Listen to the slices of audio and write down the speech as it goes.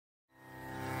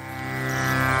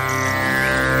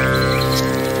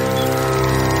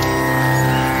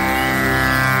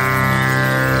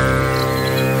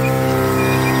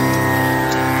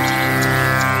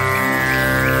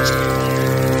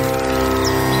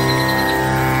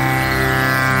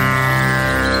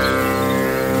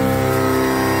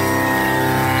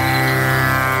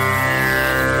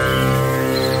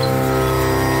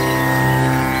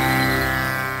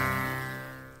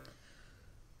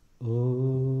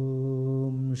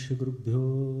Shri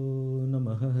Gurubhyo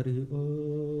Namaha Hari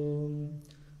Om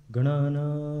Ganana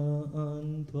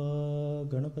Antva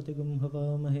Ganapatigam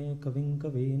Havamahe Kavim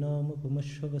Kavinam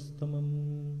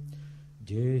Upamashravastamam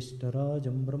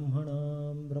Jeshtarajam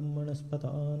Brahmanam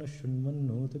Brahmanaspatana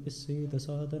Shunvannoti Pisita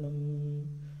Sadhanam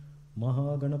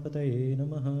Mahaganapataye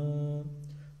Namaha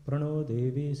Prano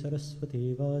Devi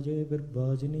Saraswati Vaje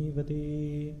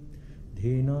Virvajinivati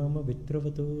Dhinam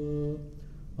Vitravatu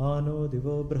Ano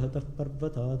Divo Brahatah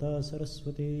Parvatada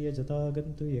Saraswati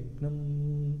Yajatagantu Yaknam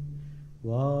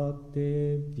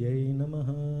Vakdevyai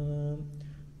Namaha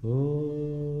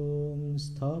Om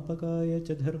Sthapakaya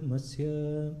Cha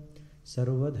Dharmasya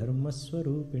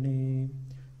Sarvadharmaswarupine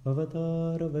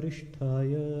Avatara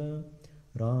Varishtaya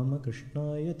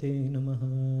Ramakrishnaya Te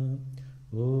Namaha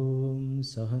Om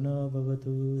Sahana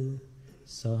Bhavatu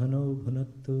Sahano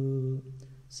Bhunattu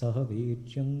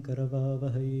Sahavirjam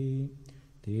Karavavahai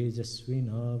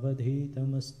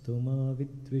Tejasvinavadhitamastu ma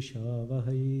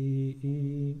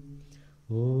vidvishavahai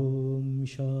Om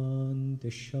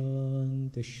Shanti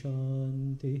Shanti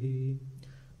Shanti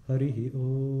Harihi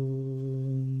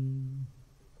Om.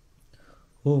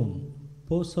 Om.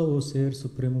 Possa o Ser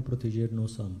Supremo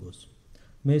proteger-nos ambos.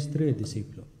 Mestre e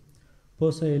discípulo,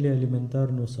 possa Ele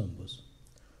alimentar-nos ambos.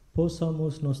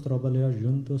 Possamos nós trabalhar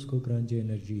juntos com grande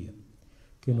energia.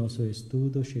 Que nosso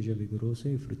estudo seja vigoroso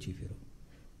e frutífero.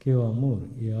 Que o amor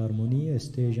e a harmonia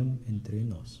estejam entre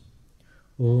nós.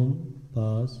 Om,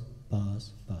 paz,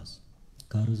 paz, paz.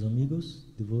 Caros amigos,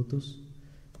 devotos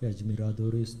e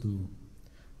admiradores do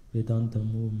Vedanta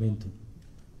Movimento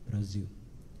Brasil.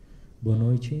 Boa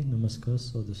noite, namaskar,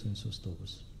 saudações a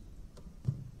todos.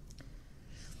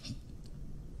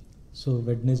 So,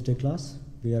 Wednesday class,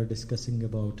 we are discussing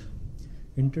about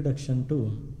Introduction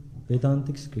to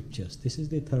Vedantic Scriptures. This is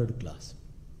the third class.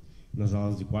 Nas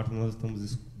aulas de quarta, nós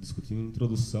estamos discutindo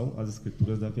Introdução às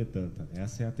Escrituras da Vedanta.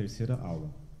 Essa é a terceira aula.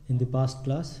 In the past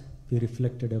class, we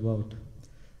reflected about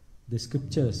the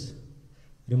scriptures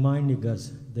reminding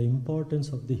us the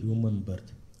importance of the human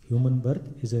birth. Human birth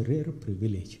is a rare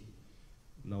privilege.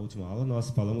 Na última aula, nós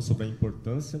falamos sobre a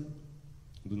importância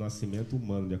do nascimento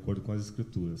humano, de acordo com as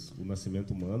Escrituras. O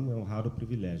nascimento humano é um raro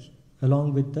privilégio.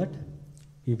 Along with that,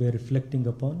 we were reflecting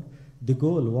upon the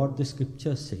goal, what the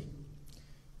scriptures say.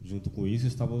 Junto com isso,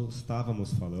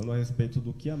 estávamos falando a respeito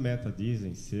do que a meta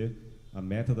dizem ser a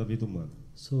meta da vida humana.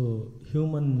 So,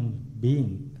 human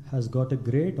being has got a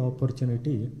great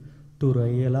opportunity to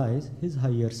realize his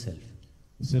higher self.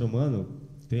 O ser humano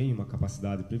tem uma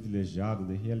capacidade privilegiada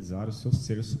de realizar o seu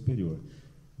ser superior.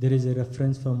 There is a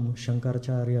reference from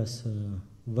Shankaracharya's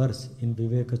verse in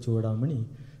Viveka Chudamani,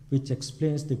 which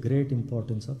explains the great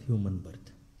importance of human birth.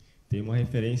 Tem uma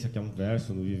referência que é um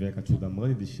verso no Viveka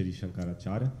Chudamani de Shri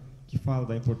Shankaracharya que fala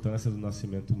da importância do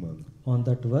nascimento humano. On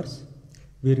that verse,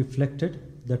 we reflected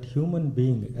that human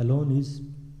being alone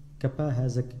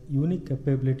has a unique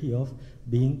capability of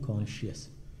being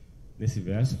conscious. Nesse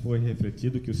verso foi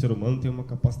refletido que o ser humano tem uma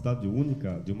capacidade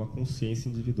única de uma consciência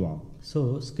individual.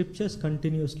 So, scriptures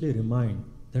continuously remind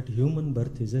that human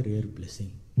birth is a rare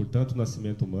blessing. Portanto, o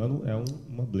nascimento humano é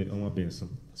uma bênção.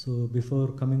 So,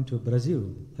 before coming to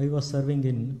Brazil, I was serving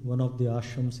in one of the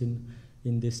ashrams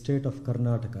in the state of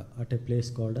Karnataka at a place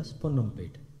called as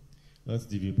Ponnampet. Antes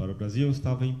de vir para o Brasil, eu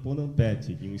estava em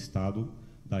Ponampet, em um estado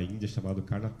da Índia chamado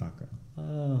Karnataka.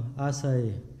 As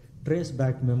I trace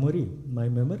back my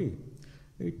memory,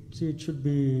 it should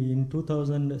be in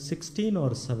 2016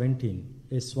 or 17.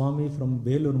 A Swami from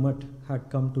Belur Math had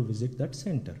come to visit that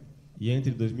center. E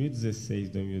entre 2016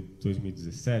 e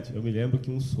 2017, eu me lembro que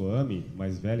um Swami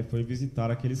mais velho foi visitar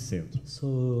aquele centro.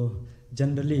 So,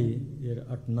 generally,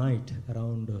 at night,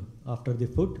 around after the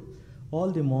food,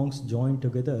 all the monks join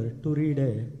together to read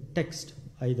a text,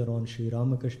 either on Sri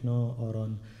Ramakrishna or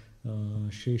on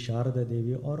Sri Sharada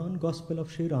Devi or on Gospel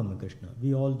of Sri Ramakrishna.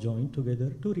 We all join together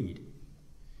to read.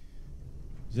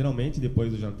 Geralmente,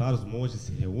 depois do jantar, os monges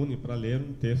se reúnem para ler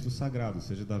um texto sagrado,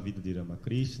 seja da vida de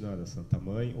Ramakrishna, da Santa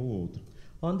Mãe ou outro.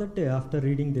 On that day, after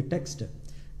reading the text,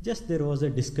 just there was a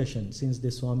discussion, since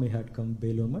the Swami had come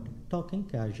Belur Math, talking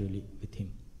casually with him.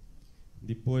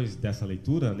 Depois dessa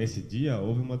leitura, nesse dia,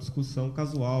 houve uma discussão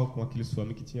casual com aquele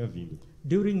Swami que tinha vindo.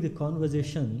 During the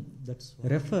conversation, that's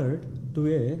referred to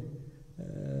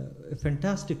a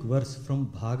fantastic verse from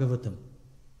Bhagavatam.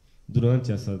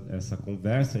 Durante essa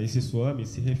conversa, esse Swami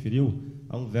se referiu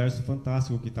a um verso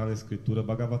fantástico que está na escritura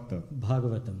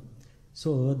Bhagavatam.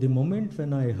 So, the moment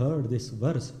when I heard this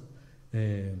verse,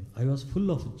 I was full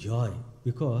of joy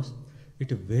because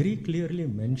it very clearly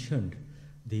mentioned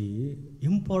the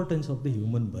importance of the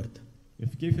human birth. Eu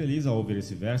fiquei feliz ao ouvir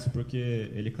esse verso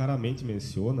porque ele claramente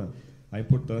menciona a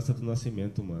importância do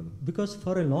nascimento humano. Because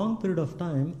for a long period of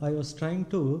time, I was trying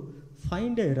to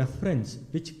find a reference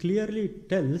which clearly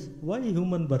tells why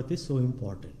human birth is so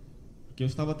important. Porque eu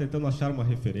estava tentando achar uma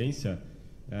referência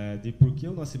de por que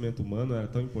o nascimento humano era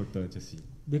tão importante assim.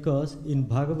 Because in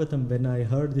Bhagavatam, when I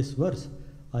heard this verse,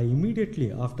 I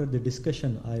immediately, after the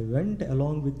discussion, I went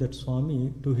along with that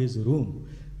Swami to his room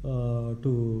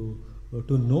to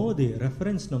know the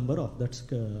reference number of that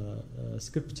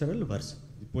scriptural verse.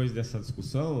 Depois dessa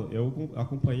discussão, eu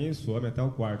acompanhei o Swami até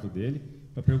o quarto dele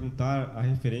para perguntar a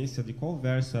referência de qual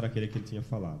verso era aquele que ele tinha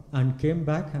falado. And came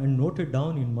back and noted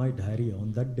down in my diary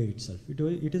on that day itself.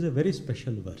 It is a very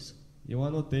special verse. Eu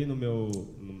anotei no meu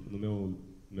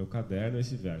caderno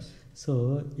esse verso.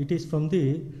 So it is from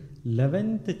the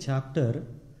 11th chapter,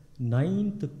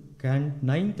 9th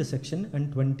section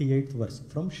and 28th verse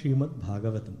from Srimad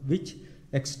Bhagavatam, which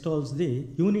extols the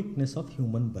uniqueness of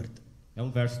human birth. É um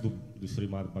verso do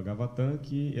Srimad Bhagavatam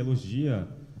que elogia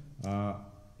a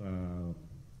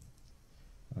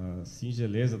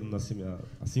singeleza do nascimento,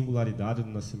 a singularidade do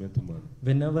nascimento humano.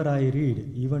 Whenever I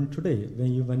read, even today,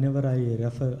 whenever I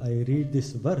read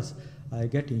this verse, I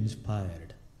get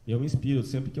inspired. Eu me inspiro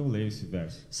sempre que eu leio esse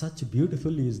verso. Such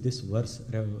beautiful is this verse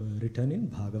written in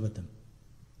Bhagavatam.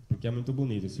 Porque é muito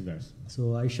bonito esse verso.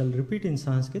 So I shall repeat in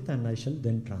Sanskrit and I shall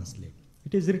then translate.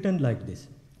 It is written like this: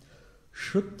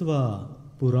 Shrutva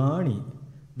Purani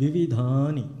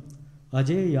Vividhani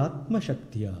Ajayatma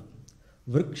Shaktya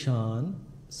Vrikshan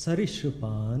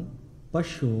Sarishrupan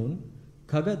Pashun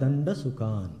Khagadanda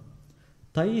Sukan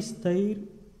Taistair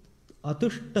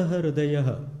Atushtah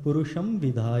Hridayah Purusham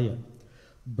Vidhaya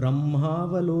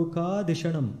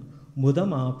Brahmavalokadishanam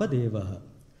Mudamapadevah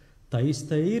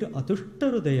Taistair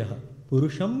Atushta Hridayah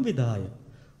Purusham Vidhaya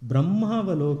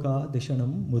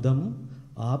Brahmavalokadishanam Mudam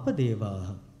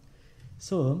Apadevah.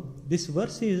 So this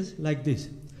verse is like this: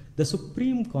 the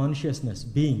supreme consciousness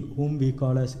being, whom we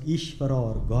call as Ishvara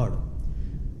or God.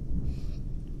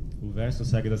 O verso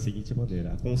segue da seguinte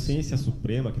maneira: a consciência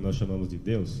suprema que nós chamamos de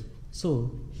Deus.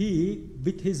 So he,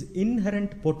 with his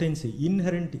inherent potency,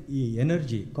 inherent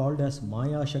energy called as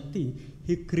Maya Shakti,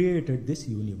 he created this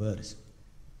universe.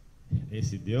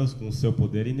 Esse Deus, com o seu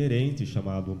poder inerente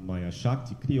chamado Maya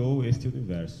Shakti, criou este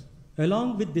universo.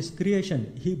 Along with this creation,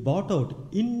 he brought out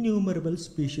innumerable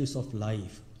species of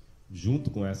life. Junto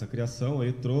com essa criação,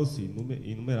 ele trouxe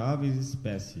inumeráveis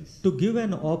espécies. To give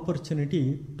an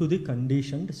opportunity to the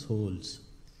conditioned souls.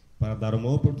 Para dar uma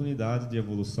oportunidade de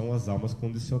evolução às almas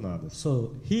condicionadas.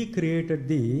 So he created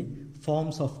the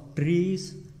forms of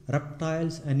trees,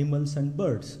 reptiles, animals and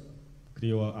birds.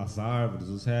 Criou as árvores,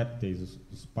 os répteis,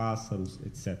 os pássaros,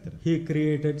 etc. He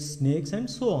created snakes and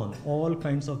so on. All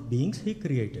kinds of beings he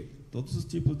created. Todos os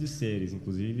tipos de seres,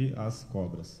 inclusive as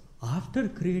cobras. After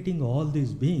creating all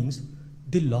these beings,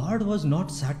 the Lord was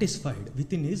not satisfied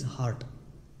within his heart.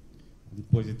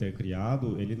 Depois de ter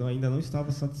criado, ele ainda não estava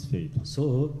satisfeito.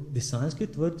 So the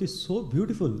Sanskrit word is so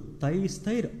beautiful.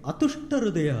 Taistair atushta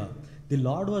hridaya. The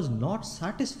Lord was not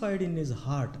satisfied in his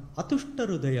heart. Atushta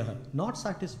hridaya, not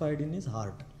satisfied in his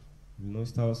heart. Ele não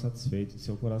estava satisfeito em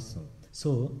seu coração.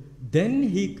 So then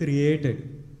he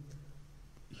created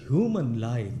human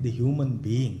life, the human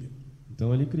being.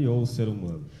 Então ele criou o ser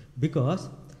humano. Because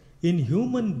in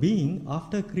human being,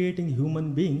 after creating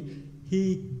human being,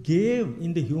 he gave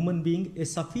in the human being a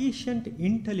sufficient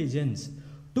intelligence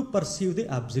to perceive the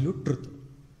absolute truth.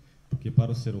 Porque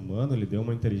para o ser humano ele deu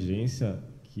uma inteligência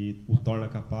que o torna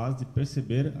capaz de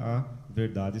perceber a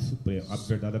verdade suprema, a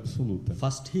verdade absoluta.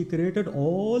 First he created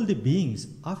all the beings.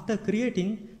 After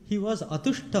creating, he was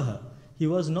atushtah. He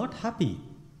was not happy.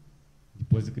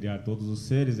 Depois de criar todos os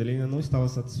seres, ele ainda não estava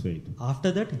satisfeito.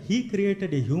 After that, he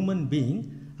created a human being,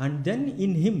 and then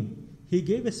in him, he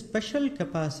gave a special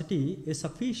capacity, a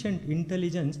sufficient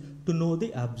intelligence to know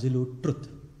the absolute truth.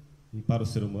 E para o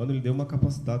ser humano, ele deu uma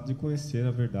capacidade de conhecer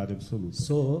a verdade absoluta.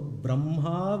 So,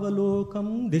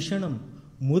 Brahmavalokam Dishanam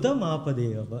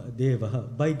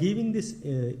Mudamapadevah. By giving this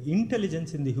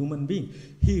intelligence in the human being,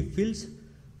 he feels,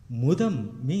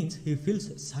 Mudam means he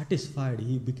feels satisfied,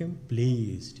 he became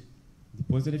pleased.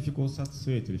 Depois ele ficou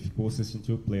satisfeito, ele se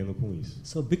sentiu pleno com isso.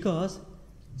 So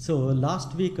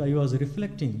last week we were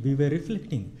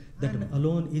reflecting that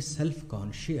alone is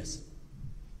self-conscious.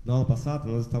 No ano passado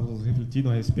nós estávamos refletindo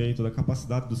a respeito da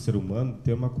capacidade do ser humano de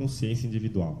ter uma consciência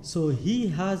individual. So he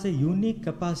has a unique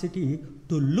capacity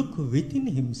to look within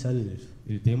himself.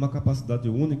 Ele tem uma capacidade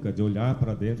única de olhar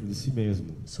para dentro de si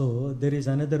mesmo. So there is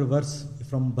another verse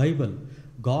from Bible.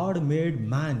 God made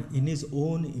man in his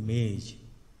own image.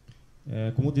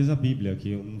 Como diz a Bíblia,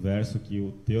 que um verso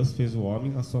que Deus fez o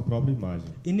homem à sua própria imagem.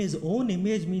 In his own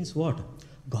image means what?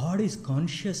 God is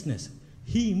consciousness.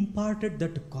 He imparted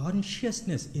that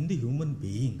consciousness in the human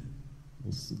being.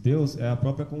 Deus é a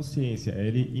própria consciência.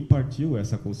 Ele impartiu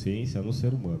essa consciência no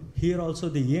ser humano. Here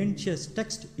also the ancient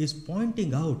text is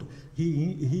pointing out,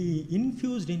 he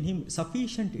infused in him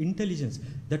sufficient intelligence,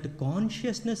 that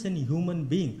consciousness in human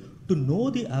being to know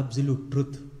the absolute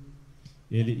truth.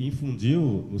 Ele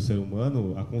infundiu no ser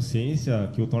humano a consciência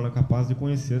que o torna capaz de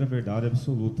conhecer a verdade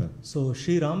absoluta. So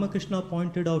Sri Ramakrishna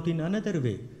pointed out in another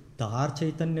way, Tar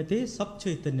Chaitanyate Sab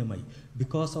Chaitanyamai.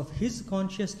 Because of his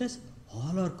consciousness,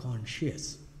 all are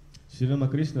conscious. Sri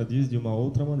Ramakrishna diz de uma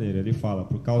outra maneira. Ele fala,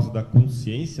 por causa da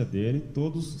consciência dele,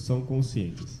 todos são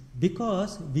conscientes.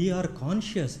 Because we are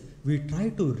conscious, we try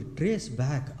to trace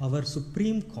back our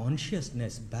supreme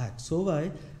consciousness back. So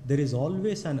why there is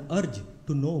always an urge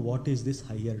to know what is this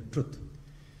higher truth.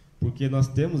 Porque nós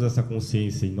temos essa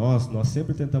consciência em nós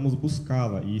sempre tentamos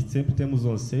buscá-la e sempre temos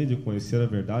o anseio de conhecer a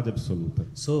verdade absoluta.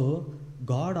 So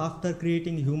God, after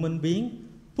creating human being,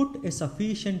 put a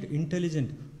sufficient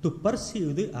intelligence to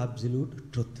perceive the absolute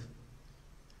truth.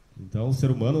 Então, o ser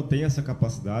humano tem essa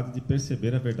capacidade de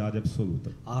perceber a verdade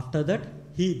absoluta. After that,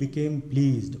 he became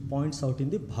pleased, points out in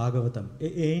the Bhagavatam,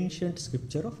 an ancient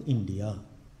scripture of India.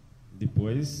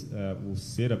 Depois, o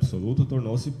ser absoluto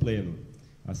tornou-se pleno.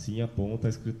 Assim aponta a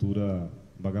escritura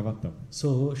Bhagavatam.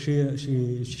 So,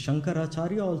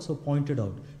 Shankaracharya also pointed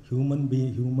out, human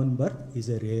birth is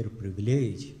a rare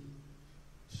privilege.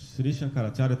 Sri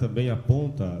Shankaracharya também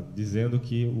aponta dizendo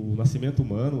que o nascimento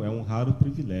humano é um raro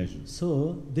privilégio.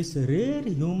 So, this rare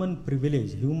human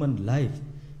privilege, human life,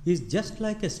 is just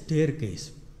like a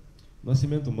staircase. O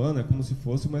nascimento humano é como se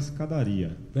fosse uma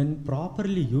escadaria. When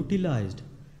properly utilized,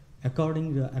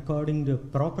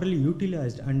 properly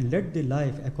utilized and led the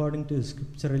life according to the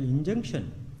scriptural injunction,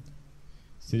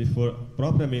 se ele for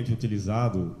propriamente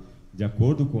utilizado de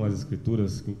acordo com as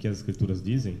escrituras, com o que as escrituras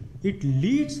dizem, it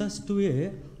leads us to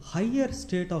a higher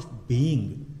state of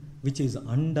being, which is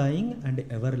undying and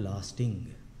everlasting.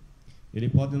 Ele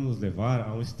pode nos levar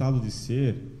a um estado de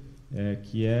ser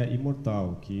que é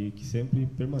imortal, que sempre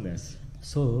permanece.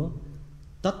 So,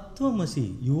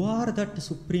 Tattvamasi, you are that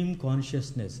supreme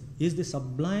consciousness, is the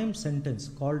sublime sentence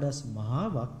called as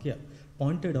Mahavakya,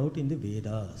 pointed out in the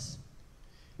Vedas.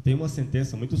 Tem uma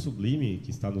sentença muito sublime que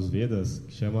está nos Vedas,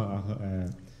 que chama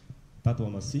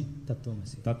Tattvamasi.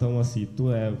 Tattvamasi,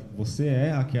 você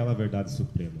é aquela verdade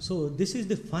suprema. So this is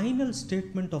the final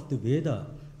statement of the Veda,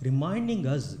 reminding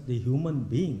us, the human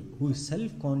being who is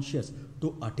self-conscious,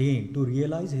 to attain, to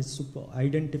realize his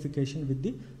identification with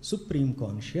the supreme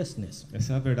consciousness.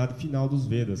 Essa é a verdade final dos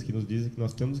Vedas, que nos dizem que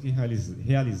nós temos que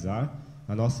realizar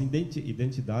a nossa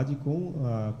identidade com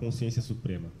a consciência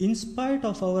suprema. In spite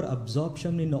of our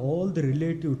absorption in all the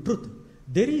relative truth,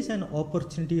 there is an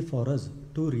opportunity for us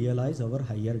to realize our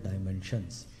higher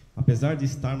dimensions. Apesar de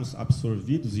estarmos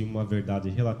absorvidos em uma verdade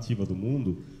relativa do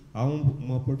mundo, há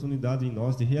uma oportunidade em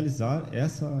nós de realizar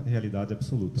essa realidade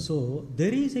absoluta. So,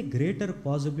 there is a greater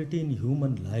possibility in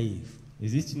human life.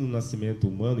 Existe no nascimento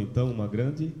humano, então, uma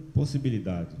grande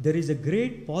possibilidade. There is a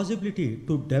great possibility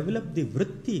to develop the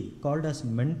vritti called as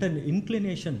mental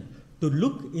inclination to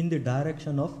look in the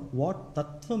direction of what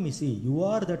Tattvamasi, you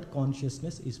are that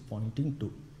consciousness, is pointing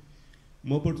to.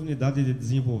 Uma oportunidade de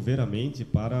desenvolver a mente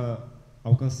para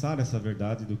alcançar essa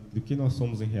verdade do que nós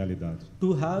somos em realidade.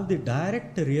 To have the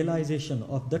direct realization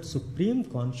of that supreme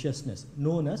consciousness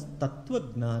known as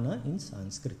Tattvajnana in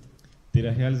Sanskrit. Ter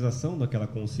a realização daquela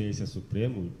consciência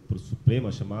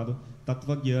suprema chamado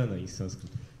Tattvajnana em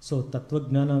sânscrito. So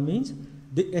Tattvajnana means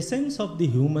the essence of the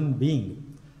human being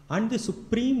and the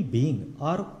supreme being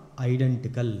are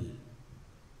identical.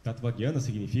 Tattvajnana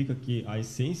significa que a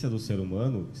essência do ser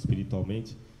humano,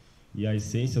 espiritualmente, e a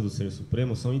essência do ser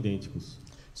supremo são idênticos.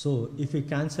 So if we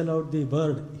cancel out the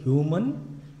word human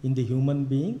in the human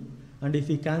being, and if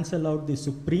we cancel out the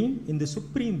supreme in the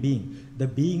supreme being, the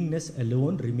beingness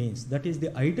alone remains. That is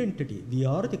the identity. We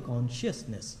are the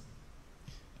consciousness.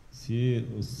 Se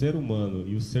o ser humano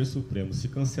e o ser supremo, se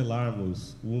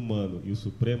cancelarmos o humano e o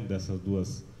supremo dessas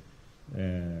duas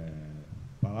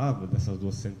palavras, dessas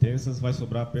duas sentenças, vai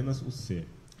sobrar apenas o ser.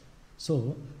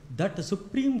 So, that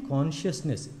supreme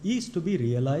consciousness is to be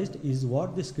realized is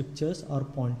what the scriptures are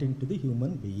pointing to the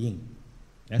human being.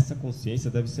 Essa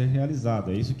consciência deve ser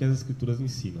realizada, é isso que as escrituras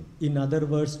ensinam. In other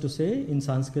words to say, in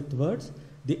Sanskrit words,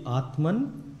 the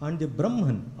Atman and the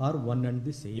Brahman are one and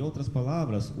the same. Em outras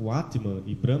palavras, o Atman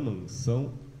e Brahman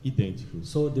são idênticos.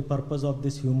 So the purpose of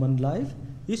this human life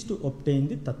is to obtain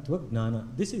the Tattvajnana.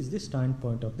 This is the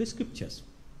standpoint of the scriptures.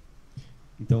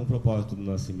 Então, o propósito do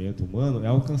nascimento humano é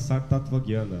alcançar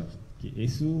Tattvajnana, que é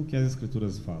isso que as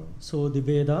escrituras falam. So the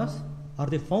Vedas are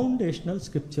the foundational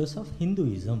scriptures of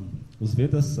Hinduism. Os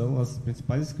Vedas são as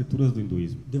principais escrituras do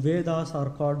hinduísmo. The Vedas are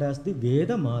called as the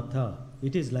Veda Mata.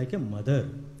 It is like a mother.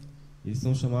 Eles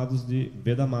são chamados de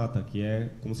Vedamata, que é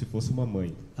como se fosse uma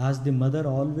mãe. As the mother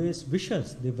always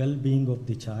wishes the well-being of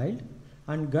the child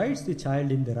and guides the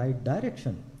child in the right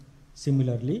direction.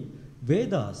 Similarly,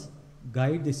 Vedas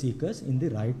guide the seekers in the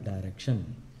right direction.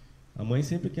 A mãe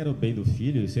sempre quer o bem do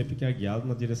filho e sempre quer guiá-lo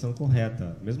na direção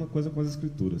correta. Mesma coisa com as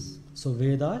escrituras. So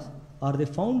Vedas are the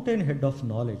fountainhead of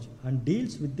knowledge and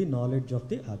deals with the knowledge of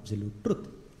the absolute truth.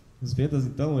 Os Vedas,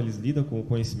 então, eles lidam com o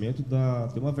conhecimento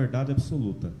de uma verdade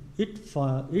absoluta. It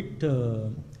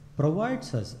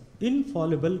provides us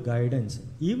infallible guidance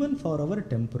even for our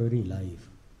temporary life.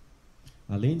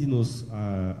 Além de nos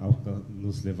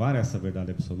levar a essa verdade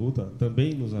absoluta,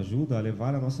 também nos ajuda a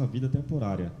levar a nossa vida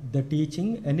temporária. The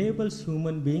teaching enables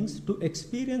human beings to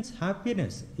experience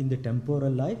happiness in the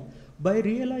temporal life by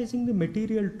realizing the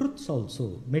material truths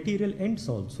also, material ends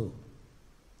also.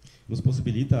 Nos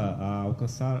possibilita a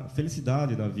alcançar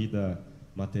felicidade na vida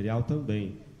material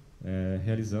também,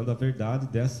 realizando a verdade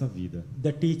dessa vida.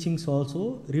 The teachings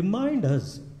also remind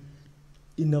us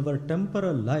in our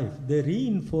temporal life, they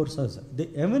reinforce us the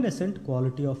evanescent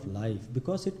quality of life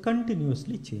because it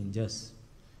continuously changes.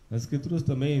 As escrituras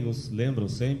também nos lembram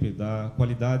sempre da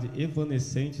qualidade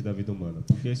evanescente da vida humana,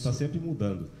 porque está sempre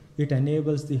mudando. It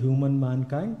enables the human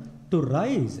mankind to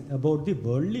rise above the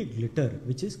worldly glitter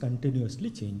which is continuously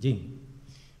changing.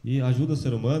 E ajuda o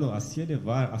ser humano a se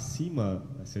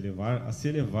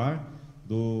elevar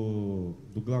do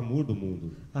glamour do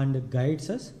mundo. And guides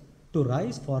us to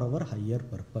rise for our higher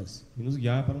purpose. E nos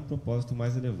guiar para um propósito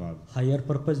mais elevado. Higher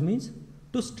purpose means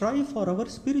to strive for our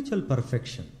spiritual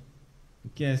perfection. O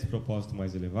que é esse propósito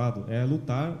mais elevado? É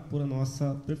lutar por a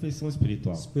nossa perfeição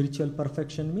espiritual. Spiritual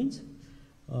perfection means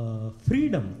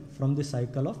freedom from the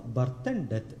cycle of birth and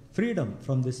death, freedom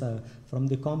from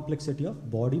the complexity of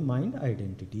body, mind,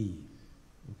 identity.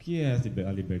 O que é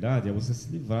a liberdade? É você se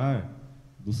livrar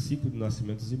do ciclo de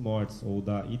nascimentos e mortes, ou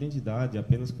da identidade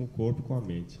apenas com o corpo e com a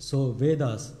mente. So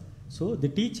Vedas, the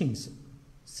teachings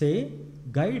say,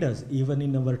 guide us even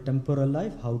in our temporal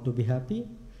life how to be happy.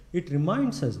 It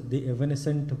reminds us the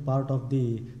evanescent part of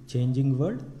the changing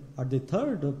world. At the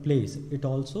third place, it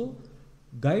also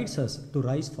guides us to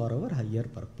rise for our higher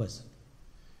purpose.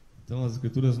 Então as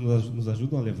escrituras nos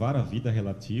ajudam a levar a vida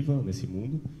relativa nesse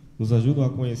mundo, nos ajudam a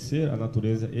conhecer a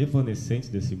natureza evanescente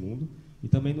desse mundo e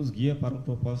também nos guia para um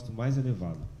propósito mais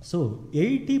elevado. So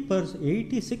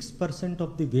 86%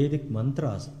 of the Vedic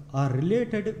mantras are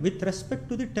related with respect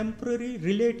to the temporary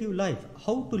relative life,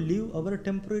 how to live our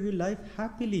temporary life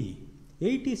happily.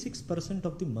 86%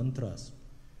 of the mantras.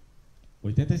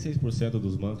 86%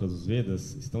 dos mantras dos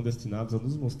Vedas estão destinados a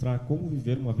nos mostrar como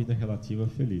viver uma vida relativa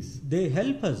feliz. They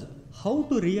help us how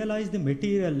to realize the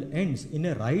material ends in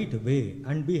a right way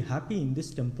and be happy in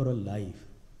this temporal life.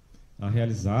 A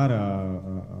realizar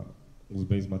os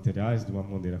bens materiais de uma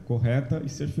maneira correta e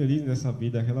ser feliz nessa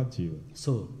vida relativa.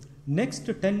 So,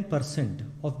 next 10%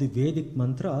 of the Vedic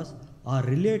mantras are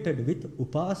related with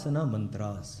upasana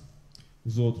mantras.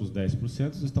 Os outros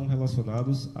 10% estão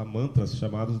relacionados a mantras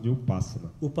chamados de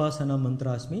upasana. Upasana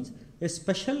mantras means a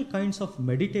special kinds of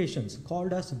meditations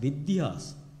called as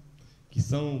vidyas, que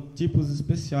são tipos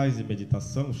especiais de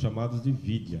meditação chamados de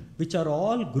vidya, which are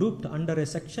all grouped under a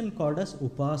section called as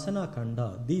upasana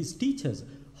kanda. These teach us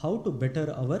how to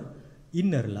better our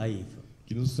inner life.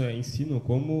 Que nos ensinam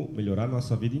como melhorar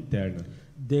nossa vida interna.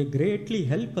 They greatly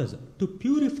help us to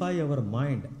purify our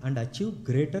mind and achieve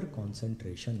greater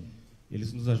concentration.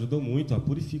 Eles nos ajudam muito a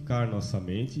purificar nossa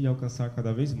mente e alcançar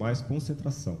cada vez mais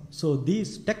concentração. So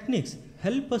these techniques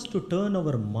help us to turn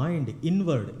our mind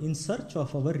inward in search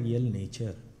of our real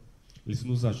nature. Eles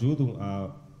nos ajudam a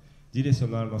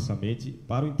direcionar nossa mente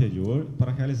para o interior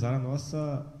para realizar a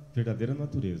nossa verdadeira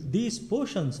natureza. These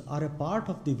portions are a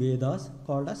part of the Vedas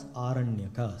called as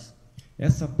Aranyakas.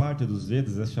 Essa parte dos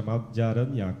Vedas é chamada de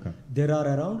Aranyaka. There are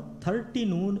around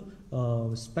 30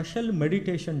 special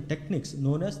meditation techniques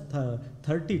known as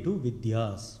 32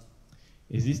 Vidyas.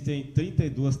 Existem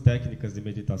 32 técnicas de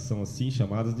meditação assim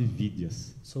chamadas de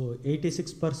vidyas. So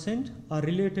 86% are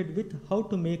related with how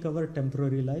to make our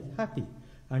temporary life happy,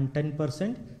 and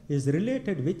 10% is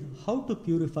related with how to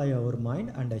purify our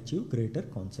mind and achieve greater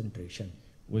concentration.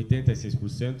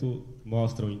 86%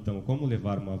 mostram então como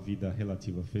levar uma vida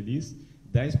relativa feliz,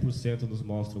 10% nos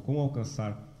mostram como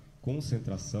alcançar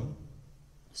concentração.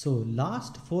 So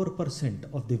last 4%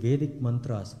 of the Vedic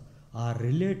mantras are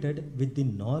related with the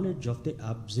knowledge of the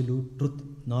absolute truth,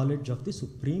 knowledge of the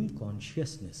supreme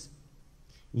consciousness.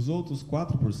 Os outros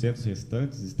 4%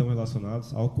 restantes estão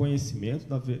relacionados ao conhecimento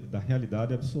da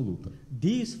realidade absoluta.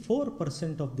 These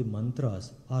 4% of the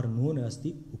mantras are known as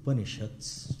the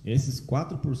Upanishads. Esses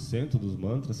 4% dos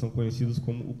mantras são conhecidos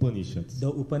como Upanishads. The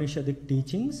Upanishadic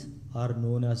teachings are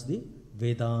known as the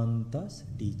Vedanta's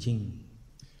teaching.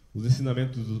 Os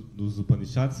ensinamentos dos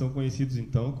Upanishads são conhecidos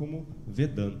então como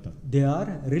Vedanta. They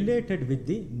are related with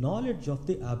the knowledge of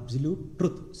the absolute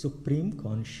truth, supreme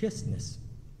consciousness.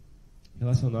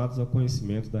 Relacionados ao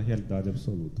conhecimento da realidade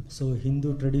absoluta. So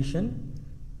Hindu tradition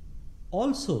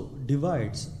also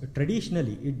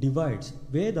traditionally it divides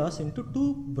Vedas into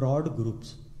two broad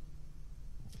groups.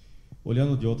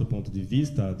 Olhando de outro ponto de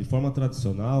vista, de forma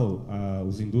tradicional,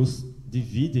 os hindus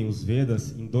dividem os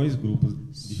Vedas em dois grupos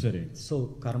diferentes.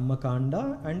 So Karma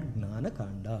Kanda and Gnana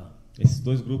Kanda. Esses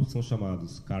dois grupos são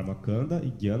chamados Karma Kanda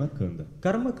e Jnana Kanda.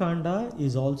 Karma Kanda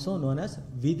is also known as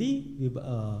Vidhi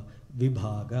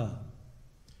Vibhaga.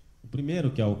 O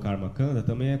primeiro, que é o Karma Kanda,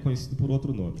 também é conhecido por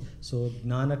outro nome. So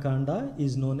Gnana Kanda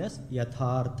is known as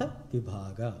Yathartha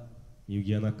Vibhaga. E o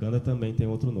Jnana Kanda também tem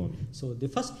outro nome. So the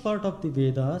first part of the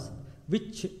Vedas,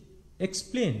 which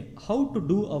explain how to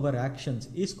do our actions,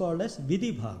 is called as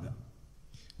Vidhi Bhaga.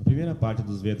 A primeira parte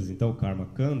dos Vedas, então, o Karma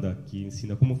Kanda, que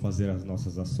ensina como fazer as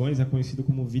nossas ações, é conhecido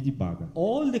como Vidhi Bhaga.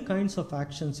 All the kinds of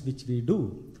actions which we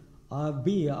do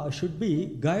should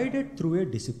be guided through a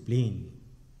discipline.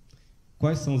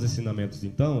 Quais são os ensinamentos,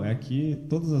 então? É que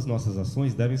todas as nossas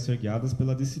ações devem ser guiadas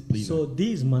pela disciplina. So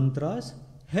these mantras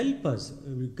help us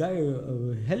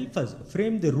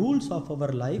frame the rules of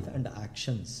our life and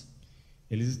actions.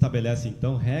 Eles estabelecem,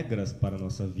 então, regras para a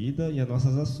nossa vida e as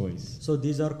nossas ações. So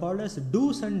these are called as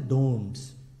do's and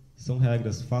don'ts. São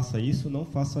regras, faça isso, não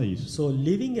faça isso. So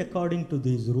living according to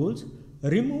these rules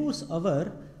removes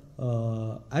our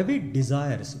avid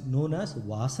desires known as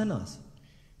vasanas.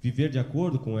 Viver de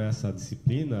acordo com essa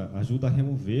disciplina ajuda a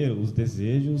remover os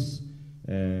desejos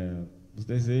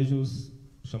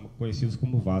conhecidos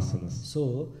como vasanas.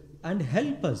 So, and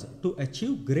help us to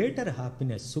achieve greater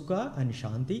happiness, sukha and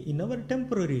shanti in our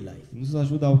temporary life. Nos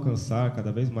ajuda a alcançar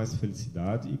cada vez mais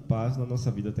felicidade e paz na nossa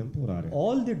vida temporária.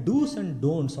 All the do's and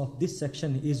don'ts of this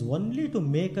section is only to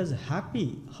make us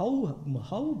happy.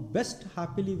 How best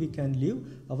happily we can live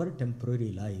our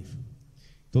temporary life.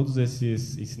 Todos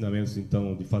esses ensinamentos,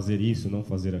 então, de fazer isso, não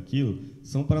fazer aquilo,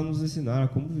 são para nos ensinar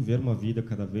como viver uma vida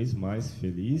cada vez mais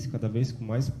feliz, cada vez com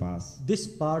mais paz. This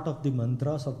part of the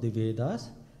mantras of the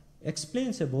Vedas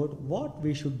explains about what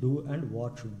we should do and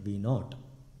what should we not.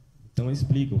 Então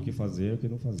explica o que fazer e o que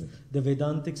não fazer. The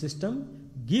Vedantic system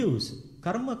gives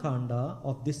Karma Kanda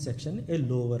of this section a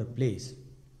lower place.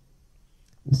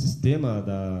 O sistema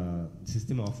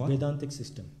Vedantic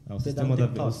system. O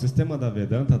sistema da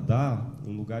Vedanta dá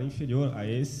um lugar inferior a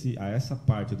essa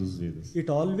parte dos Vedas. It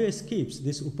always keeps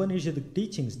this Upanishadic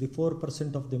teachings, the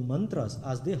 4% of the mantras,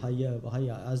 as the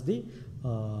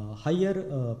higher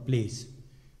place.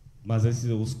 Mas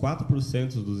os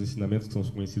 4% dos ensinamentos que são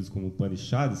conhecidos como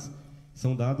Upanishads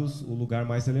são dados o lugar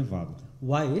mais elevado.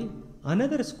 While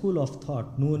another school of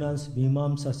thought known as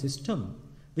Mimamsa system,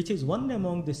 which is one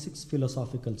among the 6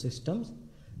 philosophical systems,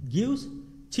 gives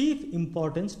chief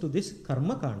importance to this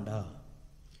Karma Kanda.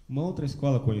 Uma outra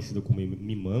escola conhecida como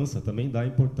Mimamsa também dá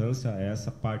importância a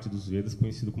essa parte dos Vedas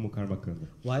conhecido como Karma Kanda.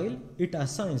 While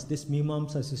this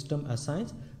Mimamsa system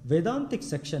assigns Vedantic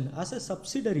section as a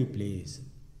subsidiary place,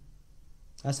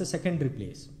 as a secondary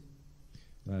place.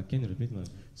 Can you repeat that?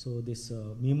 So this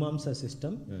Mimamsa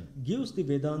system gives the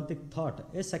Vedantic thought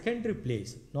a secondary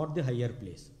place, not the higher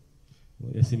place.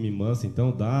 Esse Mimamsa,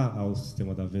 então, dá ao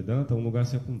sistema da Vedanta um lugar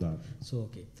secundário. So,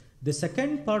 okay. The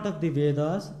second part of the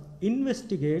Vedas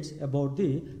investigates about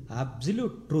the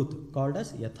absolute truth called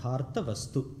as Yathartha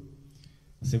Vastu.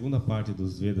 A segunda parte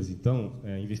dos Vedas, então,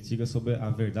 investiga sobre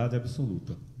a verdade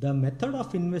absoluta. The method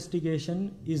of investigation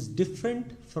is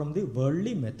different from the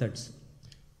worldly methods.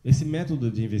 Esse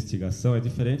método de investigação é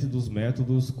diferente dos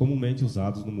métodos comumente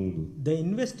usados no mundo. The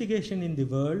investigation in the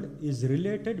world is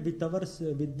related with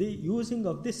the using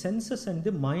of the senses and the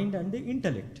mind and the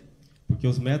intellect. Porque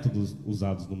os métodos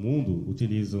usados no mundo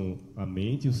utilizam a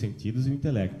mente, os sentidos e o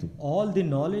intelecto. All the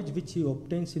knowledge which he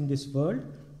obtains in this world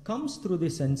comes through the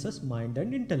senses, mind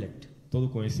and intellect. Todo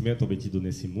conhecimento obtido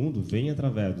nesse mundo vem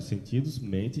através dos sentidos,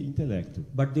 mente e intelecto.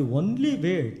 But the only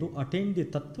way to attain the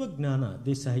Tattva Gnana,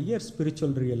 this higher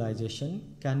spiritual realization,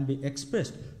 can be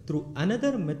expressed through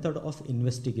another method of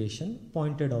investigation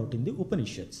pointed out in the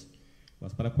Upanishads.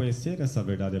 Mas para conhecer essa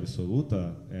verdade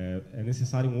absoluta, é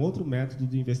necessário um outro método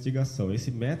de investigação. Esse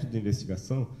método de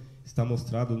investigação está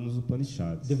mostrado nos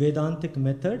Upanishads. The Vedantic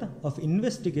method of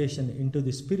investigation into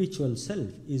the spiritual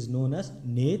self is known as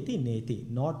neti neti,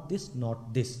 not this,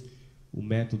 not this. O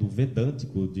método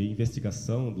vedântico de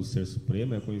investigação do Ser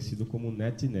Supremo é conhecido como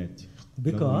net-net.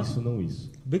 Não isso, não isso.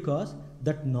 Because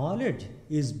that knowledge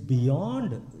is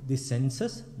beyond the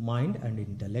senses, mind and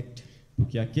intellect.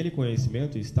 Porque aquele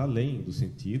conhecimento está além dos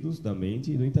sentidos, da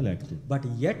mente e do intelecto. But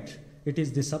yet it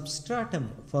is the substratum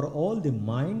for all the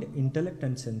mind, intellect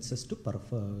and senses to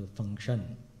function.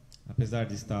 Apesar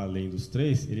de estar além dos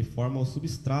três, ele forma o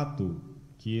substrato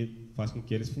que faz com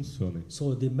que eles funcionem.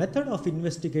 So the method of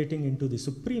investigating into the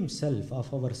supreme self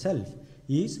of ourself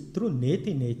is through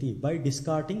neti neti, by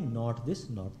discarding not this,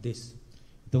 not this.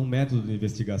 Então, o método de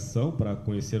investigação para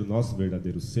conhecer o nosso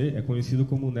verdadeiro ser é conhecido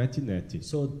como net-net.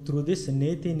 So through this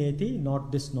neti neti,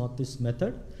 not this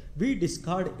method, we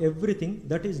discard everything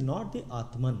that is not the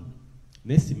Atman.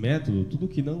 Nesse método, tudo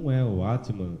que não é o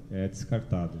Atman é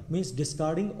descartado. Means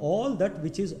discarding all that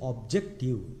which is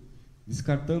objective.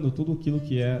 Descartando tudo aquilo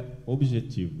que é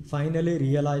objetivo. Finally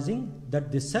realizing that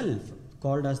the self,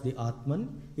 called as the Atman,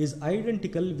 is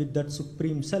identical with that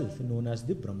supreme self known as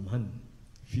the Brahman.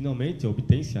 Finalmente,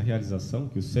 obtém-se a realização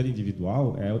que o ser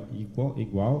individual é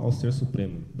igual ao ser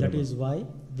supremo. That is why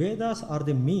Vedas are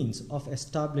the means of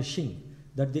establishing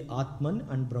that the Atman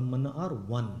and Brahman are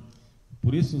one.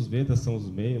 Por isso, os Vedas são o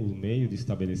meio de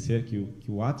estabelecer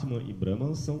que o Atman e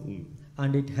Brahman são um.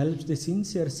 And it helps the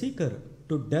sincere seeker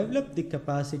to develop the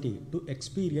capacity to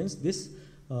experience this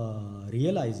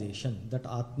realization that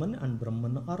Atman and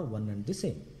Brahman are one and the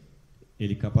same.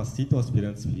 Ele capacita o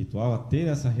aspirante espiritual a ter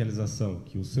essa realização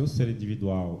que o seu ser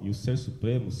individual e o ser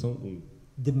supremo são um.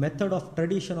 The method of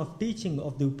tradition of teaching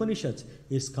of the Upanishads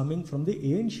is coming from the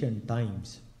ancient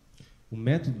times. O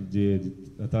método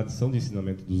da tradição de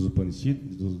ensinamento dos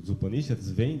Upanishads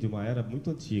vem de uma era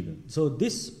muito antiga. So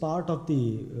this part of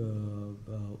the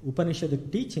Upanishadic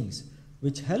teachings,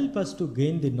 which help us to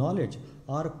gain the knowledge,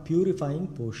 are purifying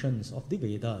portions of the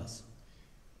Vedas.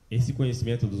 Esse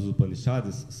conhecimento dos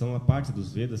Upanishads são a parte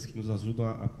dos Vedas que nos ajudam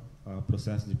a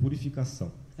processo de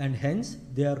purificação. And hence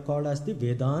they are called as the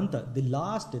Vedanta, the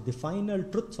last, the final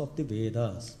truths of the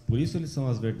Vedas. Por isso eles são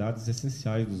as verdades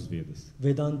essenciais dos Vedas.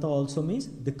 Vedanta also means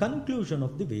the conclusion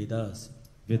of the Vedas.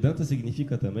 Vedanta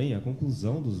significa também a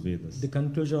conclusão dos Vedas. The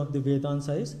conclusion of the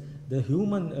Vedanta is the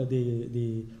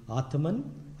the Atman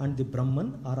and the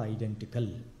Brahman are identical.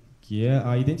 Que é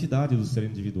a identidade do ser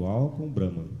individual com o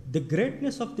Brahman. The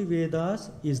greatness of the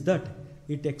Vedas is that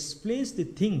it explains the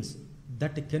things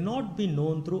that cannot be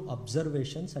known through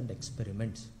observations and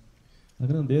experiments. A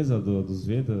grandeza dos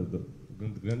Vedas,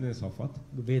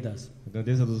 Vedas. A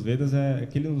grandeza dos Vedas é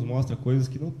que ele nos mostra coisas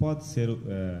que não podem ser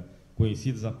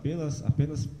conhecidas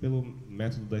apenas pelo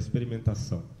método da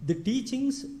experimentação. The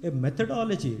teachings, a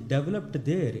methodology developed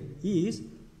there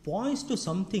points to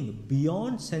something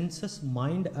beyond senses,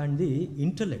 mind and the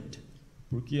intellect.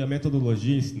 Porque a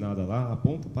metodologia ensinada lá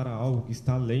aponta para algo que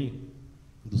está além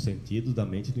dos sentidos, da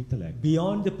mente e do intelecto.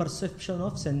 Beyond the perception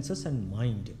of senses and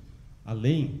mind.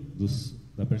 Além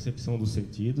da percepção dos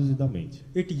sentidos e da mente.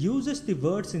 It uses the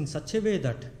words in such a way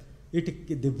that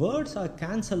the words are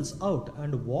cancels out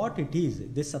and what it is,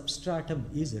 the substratum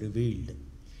is revealed.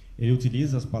 Ele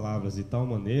utiliza as palavras de tal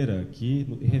maneira que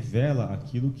revela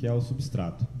aquilo que é o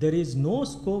substrato. There is no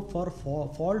scope for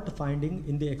fault finding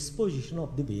in the exposition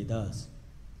of the Vedas.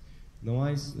 Não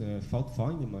há fault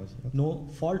finding, mas no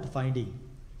fault finding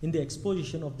in the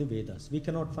exposition of the Vedas. We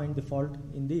cannot find the fault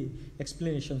in the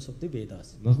explanations of the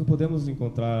Vedas. Nós não podemos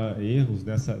encontrar erros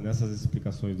nessas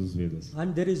explicações dos Vedas.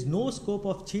 And there is no scope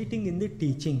of cheating in the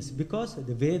teachings because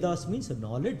the Vedas means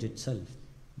knowledge itself.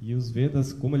 E os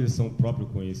Vedas, como eles são o próprio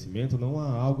conhecimento, não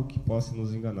há algo que possa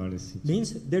nos enganar nesse sentido.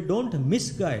 Means they don't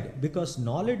misguide because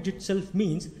knowledge itself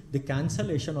means the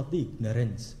cancellation of the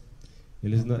ignorance.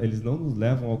 Eles não nos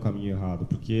levam ao caminho errado,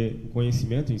 porque o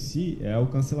conhecimento em si é o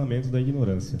cancelamento da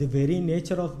ignorância. The very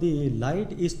nature of the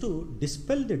light is to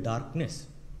dispel the darkness.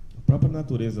 A própria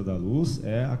natureza da luz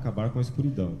é acabar com a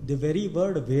escuridão. The very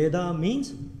word Veda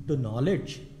means to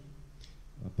knowledge.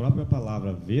 A própria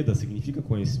palavra Veda significa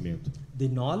conhecimento. The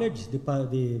knowledge,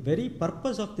 the very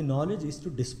purpose of the knowledge is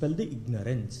to dispel the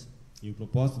ignorance. E o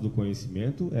propósito do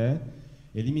conhecimento é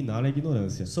eliminar a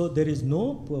ignorância. So there is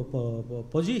no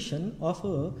position of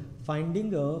finding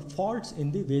faults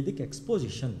in the Vedic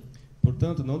exposition.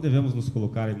 Portanto, não devemos nos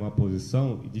colocar em uma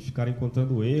posição de ficar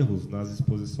encontrando erros nas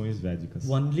exposições védicas.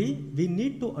 Only we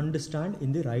need to understand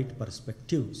in the right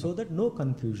perspective so that no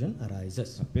confusion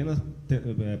arises. Apenas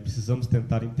precisamos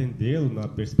tentar entendê-lo na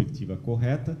perspectiva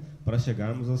correta para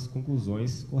chegarmos às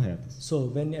conclusões corretas.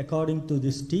 So when according to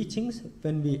these teachings,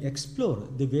 when we explore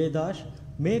the Vedas,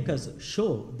 make us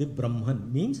show the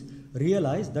Brahman, means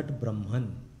realize that Brahman.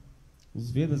 Os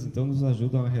Vedas, então, nos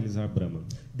ajudam a realizar Brahman.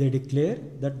 They declare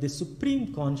that the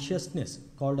supreme consciousness,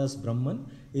 called as Brahman,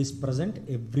 is present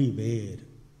everywhere.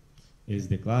 Eles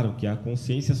declaram que a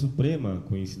consciência suprema,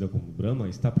 conhecida como Brahma,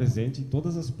 está presente em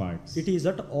todas as partes, It is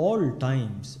at all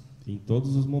times. em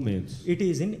todos os momentos, It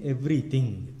is in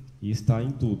everything. e está em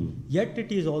tudo. Yet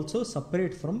it is also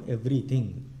separate from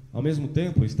everything. Ao mesmo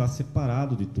tempo, está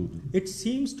separado de tudo. It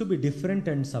seems to be different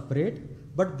and separate,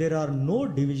 but there are no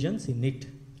divisions in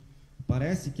it.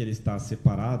 Parece que ele está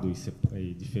separado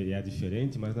e é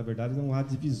diferente, mas na verdade não há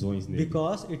divisões nele.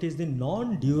 Because it is the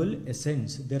non-dual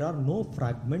essence, there are no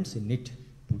fragments in it.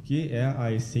 Porque é a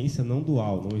essência não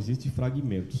dual, não existe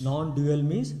fragmentos. Non-dual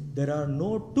means there are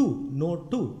no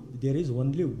two. There is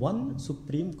only one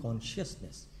supreme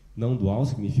consciousness. Não dual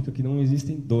significa que não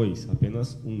existem dois,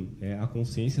 apenas um. É a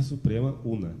consciência suprema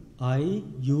una. I,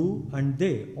 you and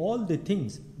they, all the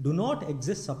things do not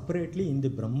exist separately in the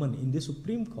Brahman, in the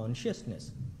supreme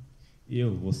consciousness.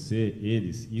 Eu, você,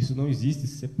 eles, isso não existe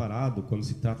separado quando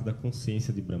se trata da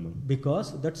consciência de Brahman.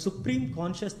 Because that supreme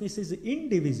consciousness is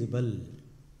indivisible.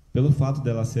 Pelo fato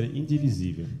dela ser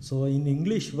indivisível. So in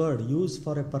English word used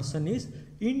for a person is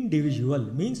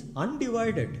individual, means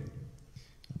undivided.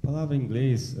 A palavra em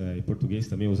inglês e português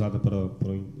também usada para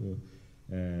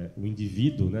o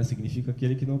indivíduo, né, significa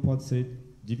aquele que não pode ser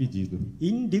dividido.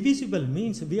 Indivisible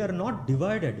means we are not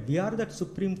divided. We are that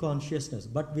supreme consciousness,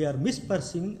 but we are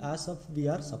misperceiving as if we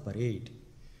are separate.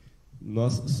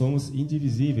 Nós somos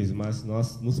indivisíveis, mas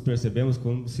nós nos percebemos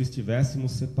como se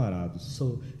estivéssemos separados.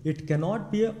 So it cannot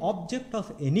be an object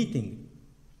of anything.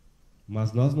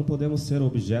 Mas nós não podemos ser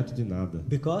objeto de nada.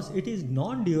 Because it is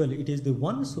non-dual, it is the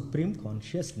one supreme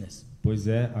consciousness. Pois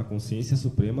é a consciência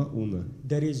suprema una.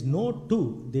 There is no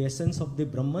two. The essence of the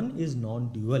Brahman is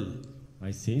non-dual. A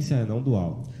essência é não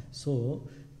dual. So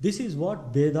this is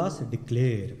what Vedas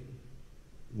declare.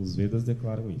 Os Vedas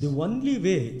declaram The isso. only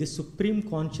way the supreme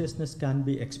consciousness can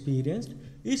be experienced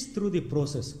is through the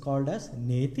process called as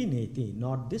neti neti,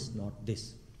 not this, not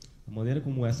this. A maneira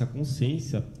como essa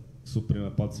consciência suprema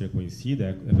pode ser conhecida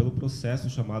é pelo processo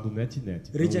chamado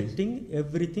net-net. Rejecting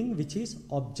everything which is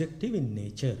objective in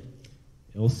nature.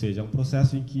 Ou seja, é um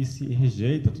processo em que se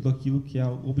rejeita tudo aquilo que é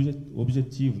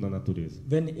objetivo na natureza.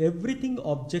 When everything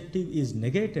objective is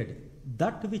negated,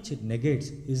 that which it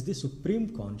negates is the supreme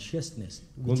consciousness,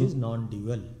 which is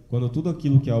non-dual. Quando tudo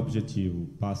aquilo que é objetivo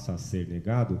passa a ser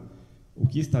negado, o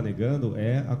que está negando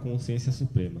é a consciência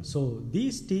suprema. So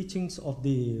these teachings of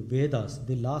the Vedas,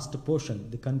 the last portion,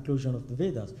 the conclusion of the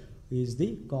Vedas, is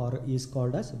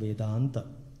called as Vedanta.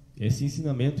 Esse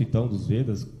ensinamento, então, dos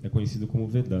Vedas é conhecido como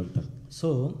Vedanta.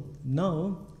 So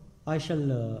now I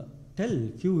shall tell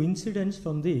few incidents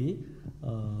from the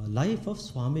life of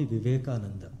Swami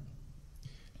Vivekananda.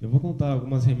 Eu vou contar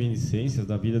algumas reminiscências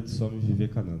da vida de Swami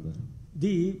Vivekananda.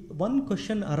 The one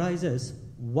question arises: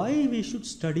 why we should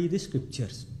study the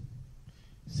scriptures?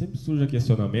 Sempre surge o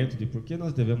questionamento de por que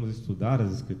nós devemos estudar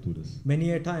as Escrituras.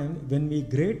 Many a time, when we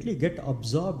greatly get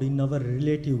absorbed in our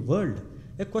relative world,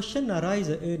 a question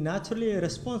arises, naturally a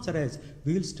response arises: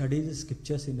 we will study the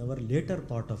scriptures in our later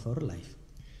part of our life.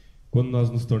 Quando nós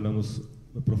nos tornamos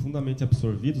profundamente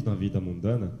absorvidos na vida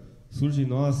mundana, surge em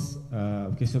nós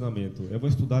o questionamento: eu vou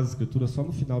estudar as Escrituras só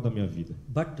no final da minha vida.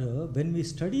 But when we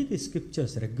study the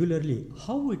scriptures regularly,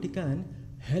 how it can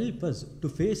help us to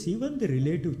face even the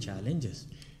relative challenges?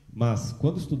 Mas,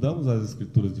 quando estudamos as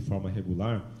Escrituras de forma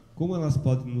regular, como elas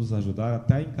podem nos ajudar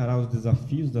até a encarar os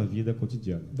desafios da vida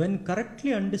cotidiana? When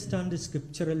correctly understand the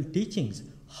scriptural teachings,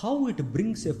 how it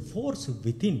brings a force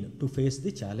within to face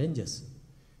the challenges?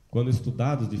 Quando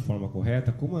estudados de forma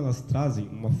correta, como elas trazem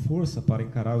uma força para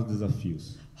encarar os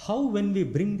desafios? How, when we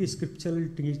bring the scriptural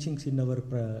teachings in our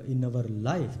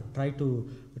life, try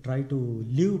to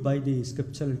live by the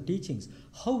scriptural teachings,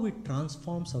 how it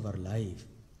transforms our life?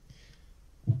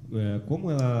 Como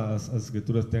as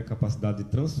Escrituras têm a capacidade de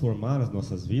transformar as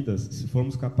nossas vidas, se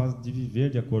formos capazes de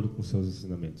viver de acordo com seus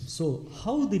ensinamentos. So,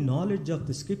 how the knowledge of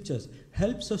the scriptures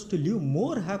helps us to live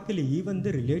more happily even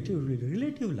the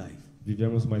relative life.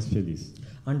 Vivermos mais felizes.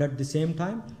 And at the same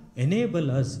time, enable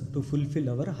us to fulfill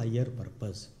our higher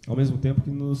purpose. Ao mesmo tempo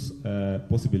que nos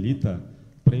possibilita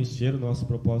preencher o nosso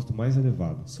propósito mais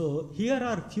elevado. So, here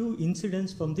are few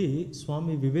incidents from the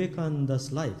Swami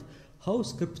Vivekananda's life, how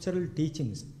scriptural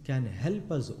teachings can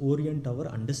help us orient our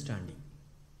understanding.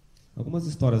 Algumas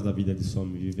histórias da vida de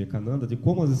Swami Vivekananda de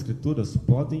como as escrituras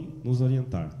podem nos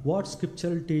orientar. What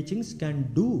scriptural teachings can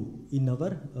do in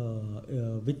our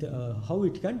how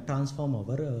it can transform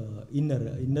our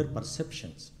inner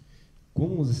perceptions.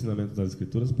 Como os ensinamentos das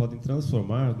escrituras podem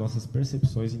transformar nossas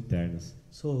percepções internas.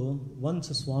 So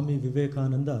once Swami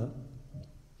Vivekananda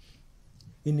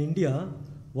in India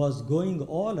was going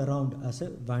all around as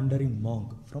a wandering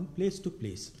monk from place to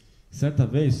place. Certa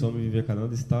vez, Swami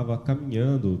Vivekananda estava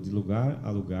caminhando de lugar a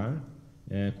lugar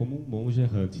como um monge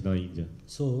errante na Índia.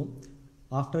 So,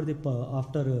 after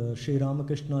Sri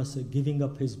Ramakrishna's giving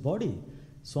up his body,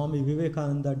 Swami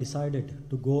Vivekananda decided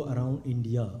to go around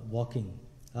India walking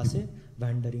as a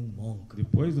wandering monk.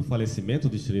 Depois do falecimento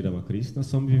de Sri Ramakrishna,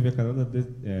 Swami Vivekananda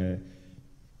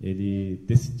ele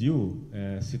decidiu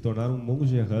se tornar um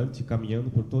monge errante caminhando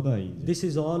por toda a Índia. This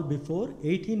is all before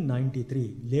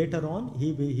 1893. Later on,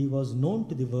 he was known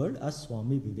to the world as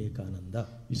Swami Vivekananda.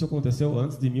 Isso aconteceu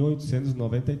antes de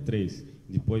 1893.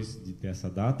 Depois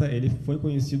dessa data, ele foi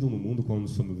conhecido no mundo como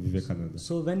Swami Vivekananda.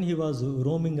 So when he was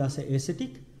roaming as an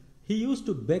ascetic, he used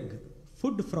to beg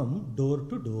food from door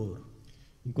to door.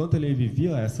 Enquanto ele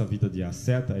vivia essa vida de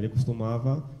asceta, ele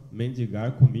costumava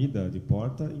mendigar comida de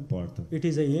porta em porta. It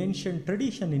is an ancient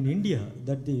tradition in India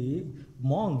that the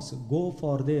monks go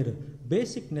for their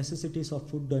basic necessities of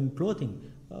food and clothing,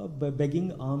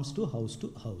 begging alms to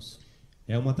house.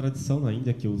 É uma tradição na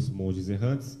Índia que os monges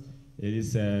errantes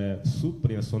eles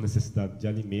suprem a sua necessidade de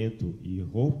alimento e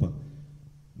roupa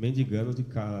mendigando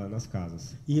nas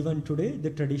casas. Even today,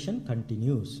 the tradition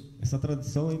continues. Essa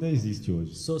tradição ainda existe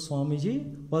hoje. So Swamiji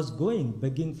was going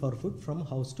begging for food from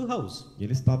house to house. E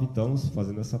ele estava então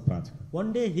fazendo essa prática.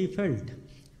 One day he felt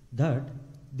that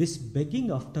this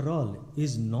begging, after all,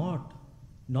 is not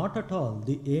at all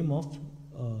the aim of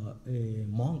a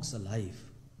monk's life.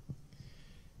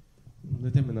 Em um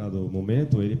determinado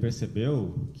momento ele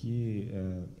percebeu que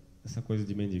essa coisa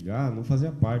de mendigar não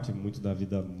fazia parte muito da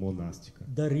vida monástica.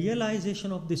 The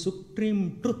realization of the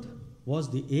supreme truth was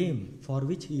the aim for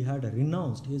which he had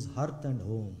renounced his hearth and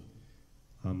home.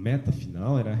 A meta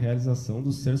final era a realização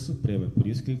do Ser Supremo, é por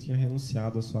isso que ele tinha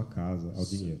renunciado à sua casa, ao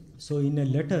dinheiro. So in a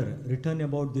letter written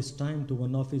about this time to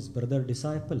one of his brother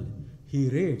disciple, he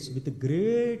writes with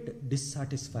great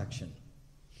dissatisfaction.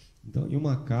 Então, em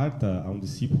uma carta a um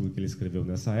discípulo que ele escreveu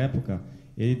nessa época,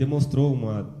 ele demonstrou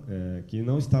que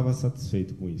não estava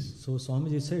satisfeito com isso. So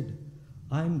Swamiji said,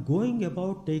 I am going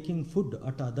about taking food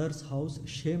at others' house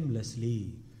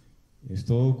shamelessly. Eu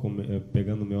estou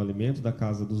pegando meu alimento da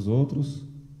casa dos outros.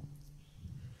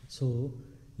 So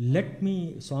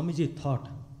Swamiji thought,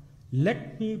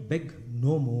 let me beg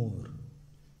no more.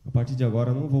 A partir de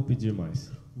agora não vou pedir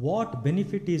mais. What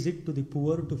benefit is it to the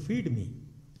poor to feed me?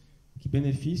 Que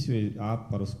benefício há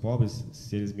para os pobres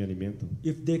se eles me alimentam?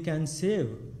 If they can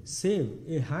save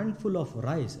a handful of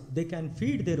rice, they can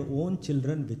feed their own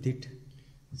children with it.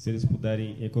 Se eles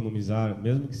puderem economizar,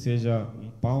 mesmo que seja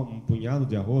um punhado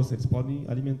de arroz, eles podem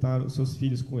alimentar os seus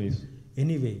filhos com isso.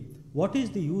 Anyway, what is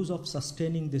the use of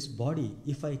sustaining this body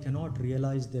if I cannot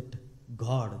realize that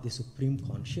God, the Supreme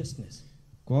Consciousness?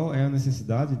 Qual é a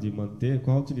necessidade de manter,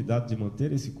 qual a utilidade de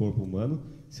manter esse corpo humano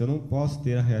se eu não posso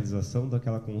ter a realização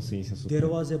daquela consciência suprema?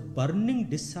 There was a burning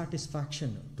dissatisfaction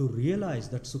to realize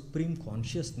that Supreme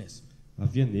Consciousness.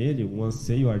 Havia nele um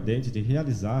anseio ardente de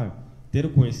realizar, ter o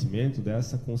conhecimento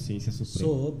dessa consciência suprema.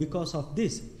 So, because of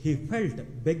this, he felt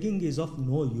begging is of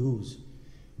no use.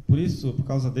 Por isso, por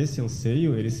causa desse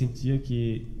anseio, ele sentia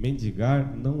que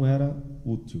mendigar não era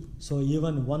útil. So,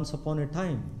 even once upon a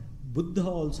time, Buddha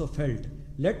also felt,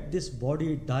 let this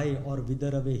body die or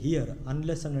wither away here,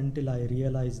 unless and until I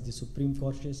realize the Supreme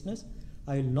Consciousness,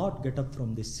 I will not get up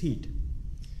from this seat.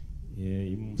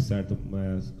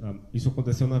 Isso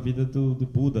aconteceu na vida do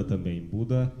Buda também.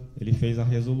 Buda, ele fez a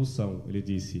resolução. Ele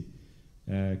disse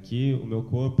que o meu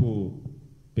corpo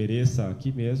pereça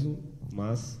aqui mesmo,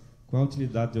 mas qual a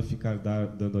utilidade de eu ficar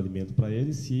dando alimento para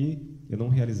ele se eu não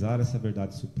realizar essa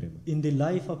verdade suprema? In the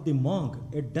life of the monk,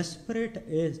 a desperate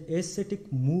ascetic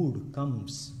mood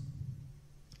comes.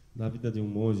 Na vida de um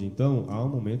monge, então, há um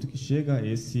momento que chega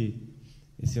esse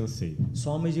anseio.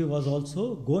 Swamiji was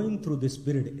also going through this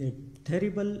period. A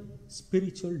terrible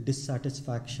spiritual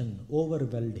dissatisfaction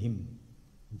overwhelmed him.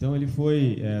 Então ele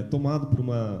foi tomado por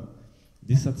uma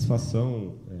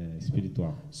dissatisfação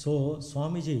espiritual. So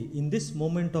Swamiji, in this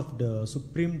moment of the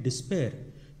supreme despair,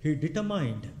 he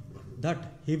determined that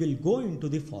he will go into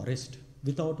the forest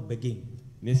without begging.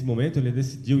 Nesse momento ele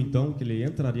decidiu então que ele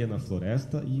entraria na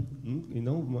floresta e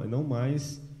não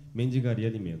mais mendigaria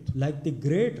alimento. Like the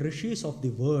great rishis of the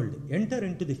world enter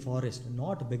into the forest,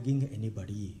 not begging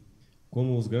anybody.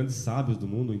 Como os grandes sábios do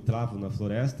mundo entravam na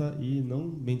floresta e não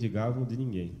mendigavam de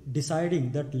ninguém. Deciding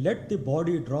that let the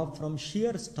body drop from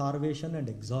sheer starvation and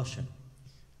exhaustion.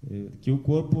 Que o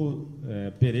corpo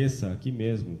pereça aqui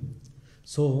mesmo.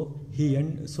 So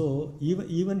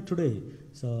even today,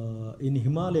 in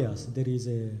Himalayas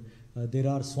there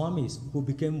are swamis who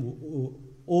became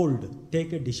old,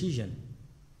 take a decision.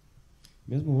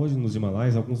 Mesmo hoje nos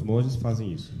Himalaias, alguns monges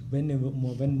fazem isso.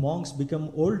 When monks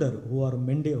become older, who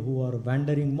are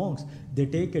wandering monks, they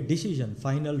take a decision,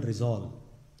 final resolve.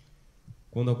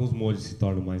 Quando alguns monges se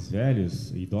tornam mais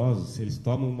velhos, idosos, eles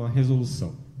tomam uma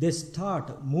resolução. They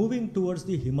start moving towards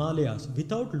the Himalayas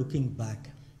without looking back.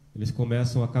 Eles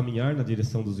começam a caminhar na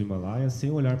direção dos Himalaias sem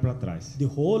olhar para trás. The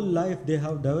whole life they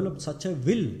have developed such a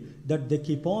will that they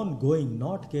keep on going,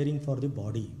 not caring for the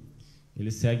body.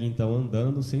 Eles seguem então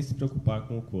andando sem se preocupar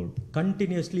com o corpo.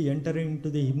 Continuously entering into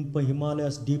the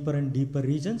Himalayas deeper and deeper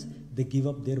regions, they give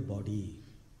up their body.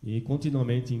 E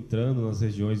continuamente entrando nas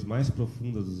regiões mais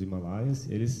profundas dos Himalaias,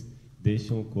 eles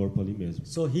deixam o corpo ali mesmo.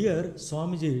 So here,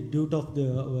 Swamiji,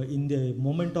 in the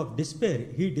moment of despair,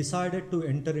 he decided to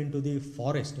enter into the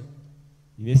forest.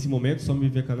 E nesse momento, Swami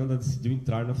Vivekananda decidiu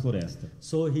entrar na floresta.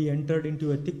 So he entered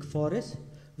into a thick forest,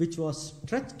 which was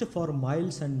stretched for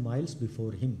miles and miles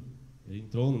before him. Ele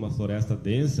entrou numa floresta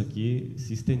densa que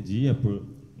se estendia por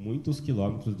muitos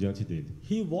quilômetros diante dele.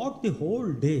 He walked the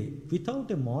whole day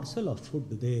without a morsel of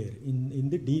food there in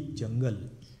the deep jungle.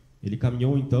 Ele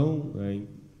caminhou então o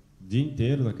dia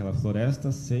inteiro naquela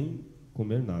floresta sem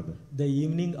comer nada. The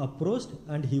evening approached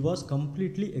and he was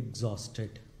completely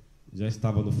exhausted. Já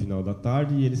estava no final da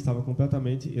tarde e ele estava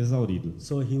completamente exaurido.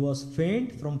 So he was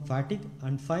faint from fatigue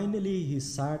and finally he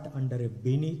sat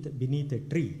beneath a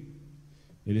tree.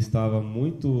 Ele estava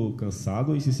muito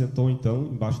cansado e se sentou então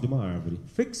embaixo de uma árvore,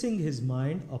 fixing his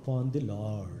mind upon the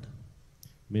Lord,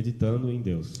 meditando em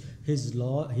Deus. His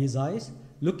eyes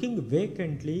looking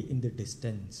vacantly in the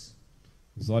distance.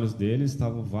 Os olhos dele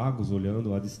estavam vagos,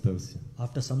 olhando à distância.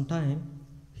 After some time,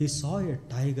 he saw a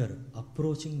tiger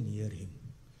approaching near him.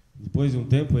 Depois de um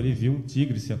tempo, ele viu um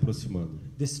tigre se aproximando.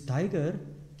 This tiger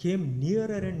came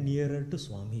nearer and nearer to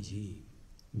Swamiji.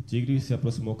 O tigre se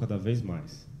aproximou cada vez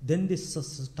mais. Then this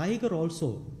tiger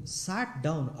also sat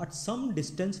down at some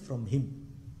distance from him.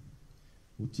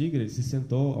 O tigre se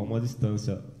sentou a uma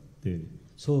distância dele.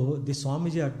 So the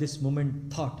Swamiji at this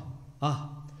moment thought,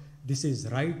 this is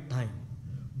right time.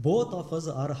 Both of us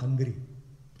are hungry.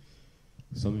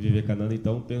 Swami Vivekananda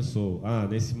então pensou,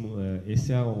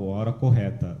 essa é a hora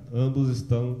correta. Ambos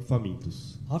estão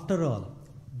famintos. After all,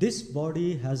 this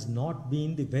body has not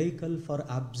been the vehicle for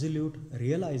absolute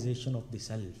realization of the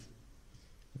self.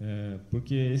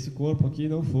 Porque esse corpo aqui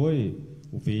não foi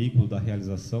o veículo da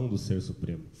realização do Ser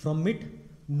Supremo. From it,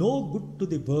 no good to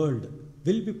the world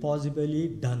will be possibly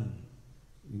done.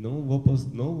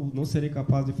 Não serei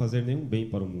capaz de fazer nenhum bem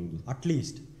para o mundo. At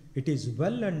least, it is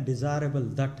well and desirable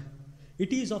that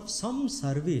it is of some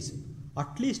service,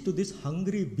 at least to this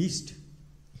hungry beast.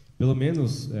 Pelo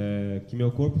menos que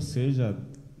meu corpo seja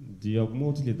de alguma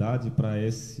utilidade para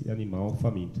esse animal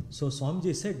faminto. So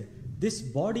Swamiji said, this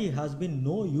body has been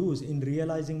no use in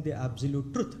realizing the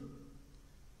absolute truth.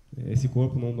 Esse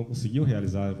corpo não conseguiu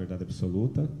realizar a verdade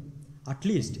absoluta. At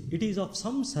least it is of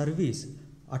some service.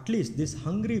 At least this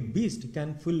hungry beast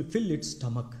can fill its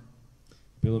stomach.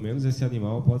 Pelo menos esse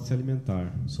animal pode se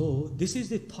alimentar. So this is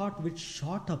the thought which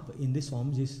shot up in the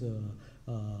Swamiji's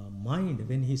mind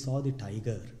when he saw the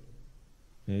tiger.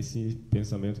 Esse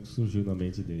pensamento que surgiu na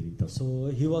mente dele, então. So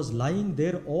he was lying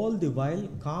there all the while,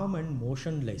 calm and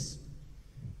motionless.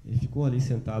 Ele ficou ali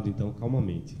sentado então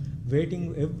calmamente,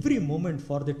 waiting every moment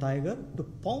for the tiger to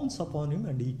pounce upon him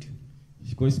and eat.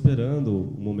 Ficou esperando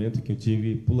o momento que o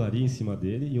tigre pularia em cima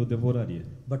dele e o devoraria.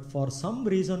 But for some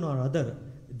reason or other,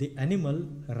 the animal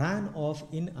ran off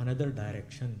in another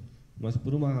direction. Mas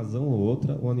por uma razão ou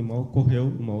outra, o animal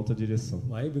correu numa outra direção.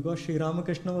 Why? Because Sri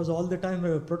Ramakrishna was all the time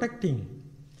protecting.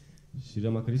 Shri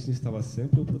Ramakrishna estava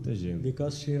sempre o protegendo.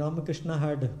 Because Sri Ramakrishna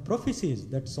had prophecies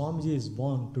that Swamiji is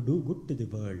born to do good to the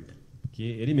world. Porque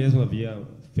ele mesmo havia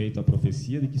feito a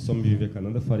profecia de que Swami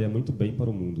Vivekananda faria muito bem para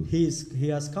o mundo.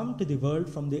 He has come to the world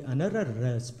from the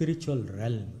another spiritual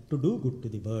realm to do good to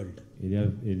the world.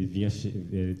 Ele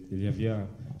havia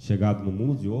chegado no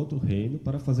mundo de outro reino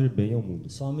para fazer bem ao mundo.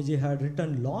 Swamiji had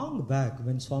written long back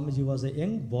when Swamiji was a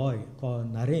young boy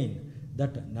called Naren,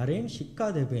 that Naren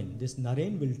Shikka Deven, this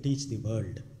Naren will teach the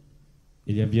world.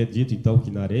 Ele havia dito então que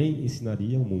Naren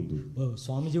ensinaria o mundo.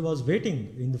 Swamiji was waiting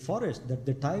in the forest that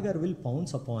the tiger will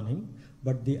pounce upon him,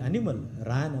 but the animal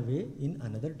ran away in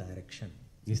another direction.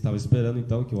 Ele estava esperando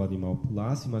então que o animal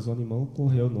pulasse, mas o animal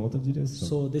correu em outra direção.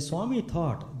 So the Swami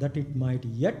thought that it might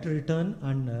yet return,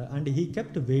 and he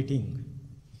kept waiting.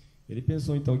 Ele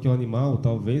pensou então que o animal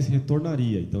talvez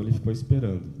retornaria, então ele ficou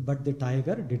esperando. But the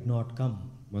tiger did not come.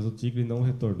 Mas o tigre não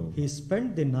retornou. He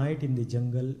spent the night in the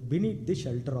jungle beneath the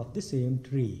shelter of the same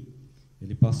tree,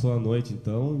 Ele passou a noite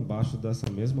então embaixo dessa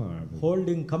mesma árvore,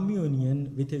 holding communion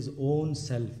with his own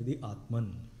self, the Atman.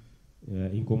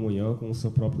 Em comunhão com o seu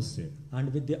próprio ser.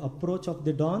 And with the approach of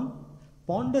the dawn,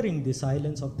 pondering the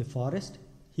silence of the forest,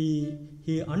 he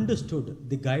understood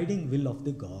the guiding will of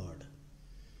the God.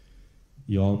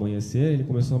 E ao amanhecer ele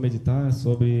começou a meditar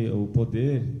sobre o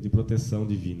poder de proteção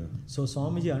divina. So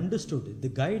Swamiji understood the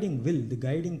guiding will, the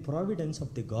guiding providence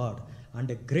of the God, and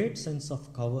a great sense of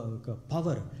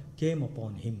power came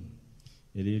upon him.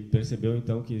 Ele percebeu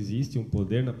então que existe um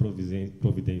poder na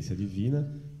providência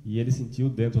divina e ele sentiu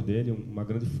dentro dele uma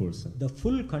grande força. The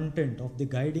full content of the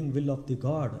guiding will of the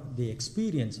God, the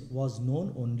experience, was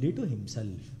known only to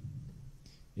himself.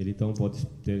 Ele então pode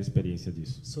ter experiência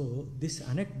disso. So this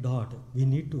anecdote we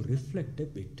need to reflect a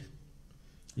bit.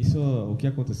 Isso, o que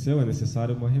aconteceu, é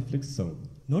necessário uma reflexão.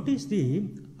 Notice the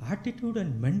attitude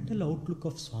and mental outlook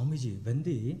of Swamiji when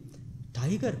the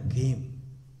tiger came.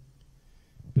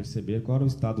 Perceber qual era o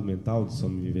estado mental de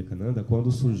Swami Vivekananda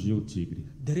quando surgiu o tigre.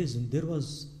 There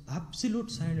was absolute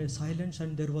silence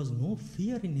and there was no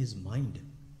fear in his mind.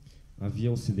 Havia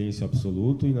um silêncio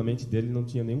absoluto e na mente dele não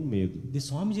tinha nenhum medo. The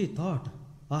Swamiji thought,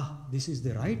 this is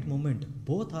the right moment.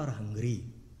 Both are hungry.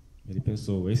 Ele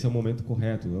pensou, esse é o momento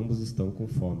correto, ambos estão com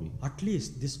fome. At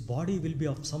least this body will be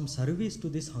of some service to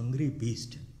this hungry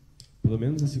beast. Pelo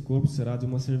menos esse corpo será de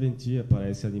uma serventia para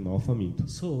esse animal faminto.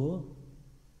 So,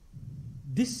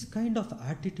 this kind of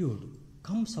attitude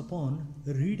comes upon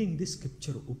reading the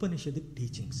scripture, Upanishadic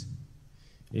teachings.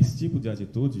 Esse tipo de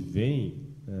atitude vem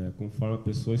conforme a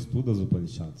pessoa estuda os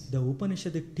Upanishads. The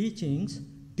Upanishadic teachings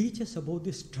teach us about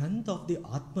the strength of the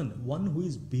Atman, one who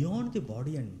is beyond the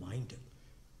body and mind.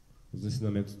 Os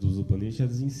ensinamentos dos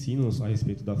Upanishads ensinam-nos a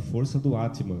respeito da força do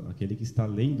Atman, aquele que está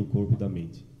além do corpo e da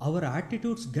mente. Our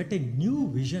attitudes get a new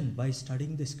vision by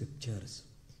studying the scriptures.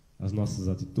 As nossas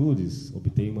atitudes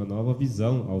obtêm uma nova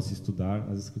visão ao se estudar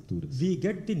as Escrituras. We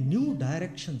get the new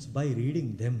directions by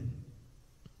reading them.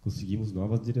 Conseguimos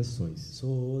novas direções.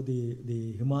 So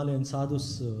the Himalayan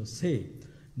sadhus say,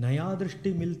 Naya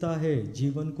drishti milta hai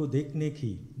जीवन को देखने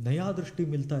की, नया दृष्टि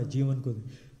मिलता है जीवन को.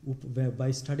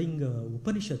 By studying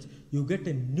Upanishads, you get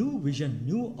a new vision,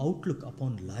 new outlook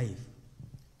upon life.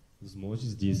 Os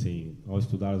monges dizem, ao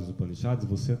estudar os Upanishads,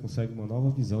 você consegue uma nova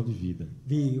visão de vida.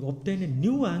 We obtain a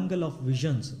new angle of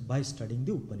visions by studying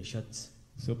the Upanishads.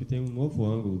 Você obtém um novo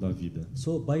ângulo da vida.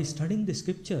 So by studying the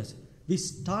scriptures, we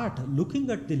start looking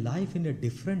at the life in a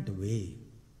different way.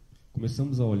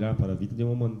 Começamos a olhar para a vida de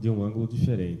um ângulo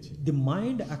diferente. The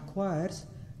mind acquires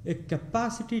a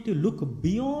capacity to look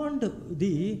beyond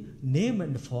the name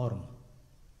and form.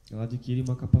 Ela adquire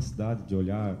uma capacidade de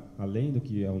olhar além do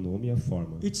que é o nome e a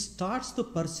forma. It starts to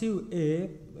perceive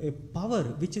a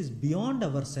power which is beyond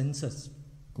our senses.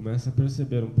 Começa a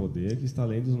perceber um poder que está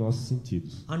além dos nossos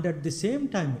sentidos. And at the same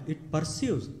time, it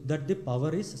perceives that the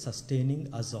power is sustaining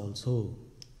us also.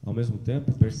 Ao mesmo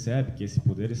tempo, percebe que esse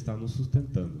poder está nos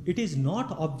sustentando. It is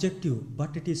not objective,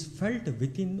 but it is felt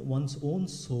within one's own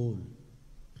soul.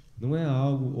 Não é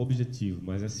algo objetivo,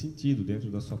 mas é sentido dentro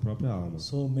da sua própria alma.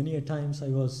 So many a times I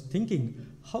was thinking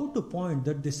how to point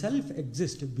that the self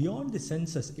exists beyond the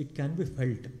senses, it can be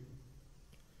felt.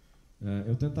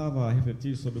 Eu tentava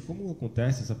refletir sobre como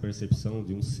acontece essa percepção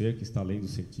de um ser que está além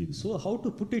dos sentidos. So how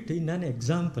to put it in an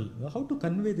example, how to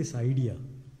convey this idea.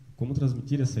 Como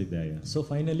transmitir essa ideia? So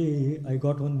finally I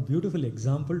got one beautiful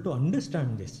example to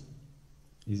understand this.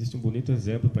 Existe um bonito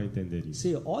exemplo para entender isso.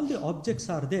 See, all the objects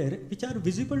are there which are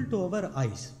visible to our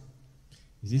eyes.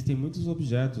 Existem muitos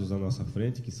objetos à nossa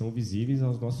frente que são visíveis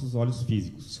aos nossos olhos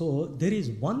físicos. So there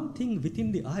is one thing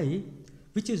within the eye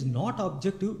which is not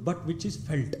objective but which is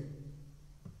felt.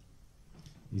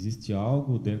 Existe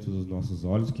algo dentro dos nossos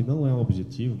olhos que não é um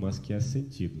objetivo, mas que é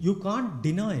sentido. You can't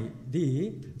deny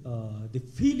the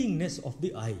feelingness of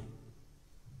the eye.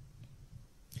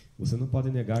 Você não pode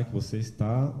negar que você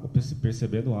está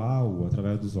percebendo algo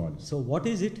através dos olhos. So what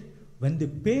is it? When the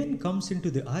pain comes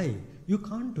into the eye, you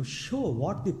can't show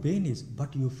what the pain is,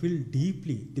 but you feel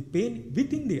deeply the pain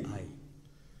within the eye.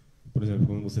 Por exemplo,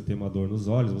 quando você tem uma dor nos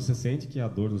olhos, você sente que a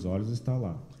dor nos olhos está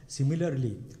lá.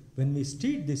 Similarly, when we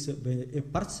study this, a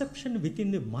perception within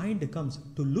the mind comes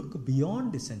to look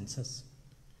beyond the senses.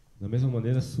 Da mesma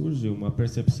maneira, surge uma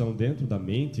percepção dentro da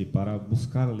mente para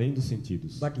buscar além dos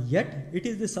sentidos. But yet, it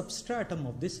is the substratum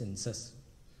of the senses.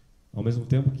 Ao mesmo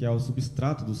tempo que é o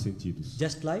substrato dos sentidos.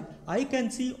 Just like I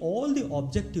can see all the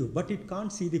objective, but it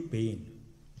can't see the pain.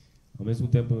 Ao mesmo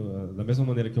tempo, da mesma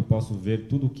maneira que eu posso ver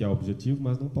tudo o que é objetivo,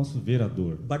 mas não posso ver a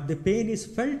dor. But the pain is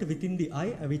felt within the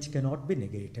eye, which cannot be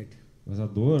negated. Mas a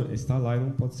dor está lá e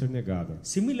não pode ser negada.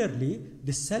 Similarly,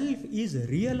 the self is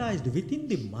realized within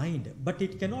the mind, but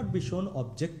it cannot be shown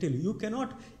objectively. You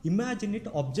cannot imagine it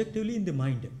objectively in the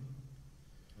mind.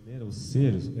 O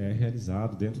ser é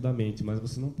realizado dentro da mente, mas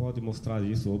você não pode mostrar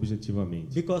isso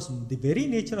objetivamente. Because the very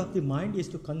nature of the mind is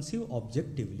to conceive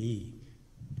objectively.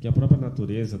 Porque a própria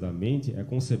natureza da mente é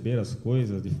conceber as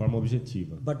coisas de forma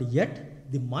objetiva. But yet,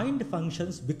 the mind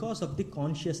functions because of the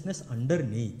consciousness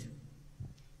underneath.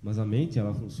 Mas a mente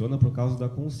ela funciona por causa da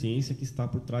consciência que está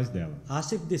por trás dela.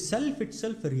 As if the self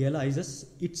itself realizes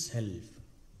itself.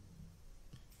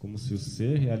 Como se o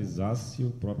ser realizasse o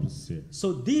próprio ser.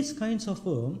 So these kinds of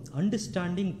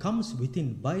understanding comes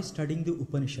within by studying the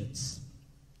Upanishads.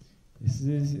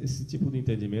 Esse tipo de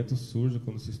entendimento surge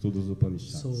quando se estuda os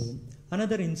Upanishads. So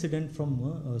another incident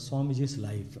from Swamiji's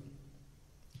life.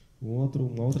 Uma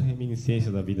outra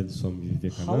reminiscência da vida de Swami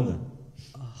Vivekananda.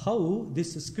 How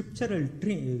this scriptural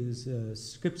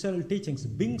teachings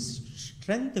brings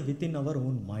strength within our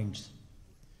own minds.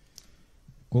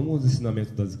 Como os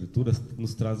ensinamentos das escrituras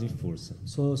nos trazem força.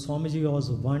 So Swamiji was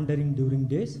wandering during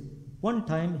days. One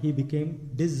time he became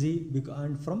dizzy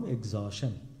and from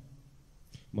exhaustion.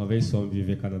 Uma vez Swami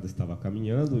Vivekananda estava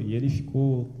caminhando e ele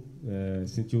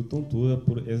sentiu tontura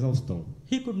por exaustão.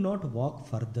 He could not walk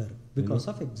further because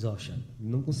of exhaustion. Ele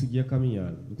não conseguia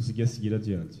caminhar, não conseguia seguir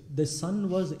adiante. The sun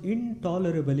was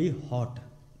intolerably hot.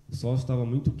 O sol estava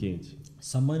muito quente.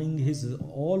 Summoning his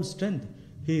all strength,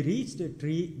 he reached a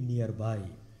tree nearby.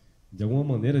 De alguma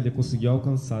maneira ele conseguiu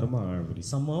alcançar uma árvore.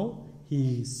 Somehow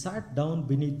he sat down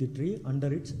beneath the tree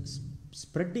under its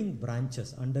spreading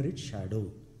branches, under its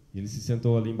shadow. Ele se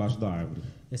sentou ali embaixo da árvore.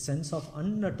 A sense of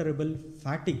unutterable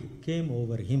fatigue came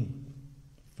over him.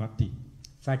 Fatigue.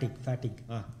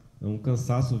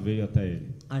 Cansaço veio até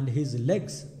ele. And his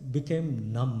legs became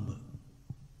numb.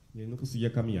 E ele não conseguia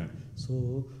caminhar.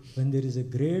 So when there is a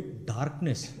great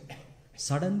darkness,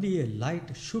 suddenly a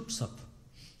light shoots up.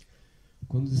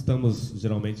 Quando estamos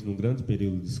geralmente num grande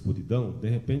período de escuridão, de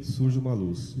repente surge uma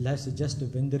luz. Just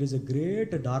when there is a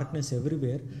great darkness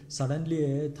everywhere, suddenly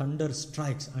a thunder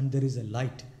strikes and there is a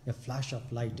light, a flash of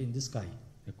light in the sky.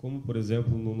 É como, por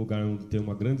exemplo, num lugar onde tem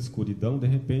uma grande escuridão, de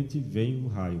repente vem um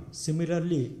raio.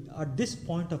 Similarly, at this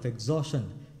point of exhaustion,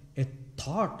 a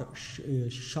thought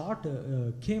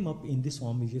came up in the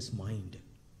Swamiji's mind.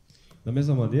 Da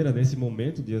mesma maneira, nesse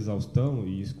momento de exaustão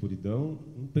e escuridão,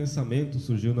 um pensamento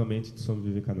surgiu na mente de Swami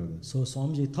Vivekananda. So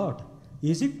Swamiji thought,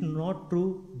 is it not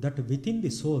true that within the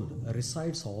soul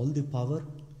resides all the power?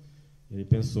 Ele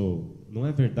pensou, não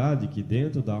é verdade que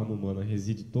dentro da alma humana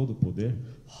reside todo o poder?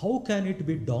 How can it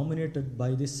be dominated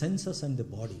by the senses and the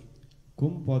body?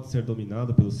 Como pode ser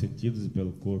dominado pelos sentidos e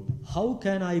pelo corpo? How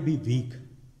can I be weak?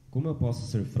 Como eu posso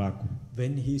ser fraco?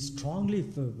 When he strongly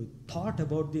thought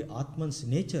about the Atman's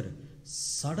nature,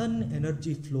 sudden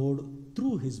energy flowed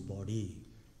through his body.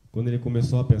 Quando ele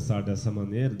começou a pensar dessa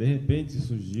maneira, de repente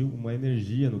surgiu uma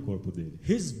energia no corpo dele.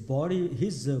 His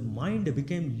mind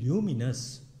became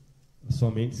luminous. A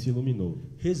sua mente se iluminou.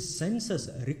 His senses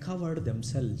recovered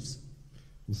themselves.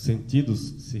 Os sentidos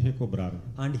se recobraram.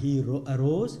 And he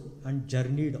arose and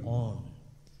journeyed on.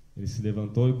 Ele se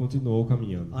levantou e continuou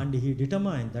caminhando. And he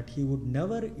determined that he would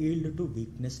never yield to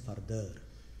weakness further.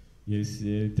 E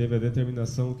ele teve a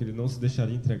determinação que ele não se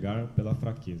deixaria entregar pela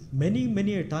fraqueza.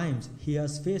 Many a times he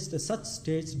has faced such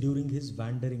states during his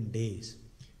wandering days.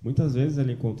 Muitas vezes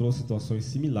ele encontrou situações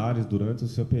similares durante o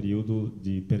seu período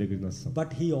de peregrinação.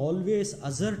 But he always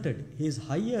asserted his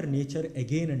higher nature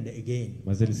again and again.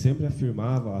 Mas ele sempre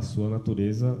afirmava a sua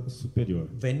natureza superior.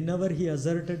 Whenever he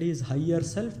asserted his higher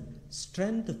self,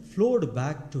 strength flowed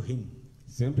back to him.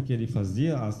 Sempre que ele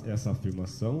fazia essa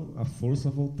afirmação, a força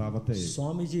voltava até ele.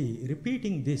 Swamiji,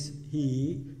 repeating this,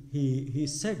 he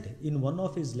said in one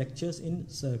of his lectures in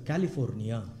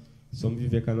California. Swami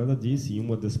Vivekananda disse em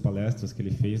uma das palestras que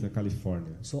ele fez na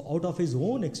Califórnia. So out of his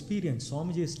own experience,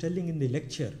 Swamiji is telling in the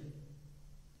lecture.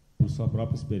 Por sua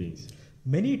própria experiência.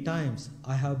 Many times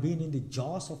I have been in the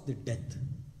jaws of the death.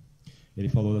 Ele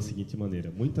falou da seguinte maneira: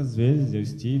 muitas vezes eu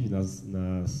estive nas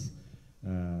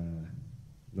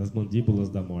mandíbulas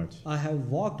da morte. I have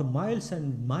walked miles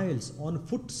and miles on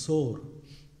foot sore.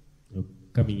 Eu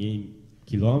caminhei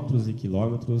quilômetros e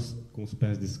quilômetros com os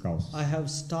pés descalços. I have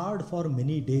starved for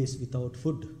many days without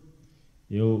food.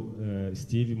 Eu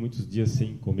estive muitos dias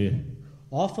sem comer.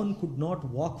 Often could not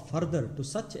walk further, to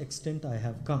such extent I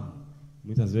have come.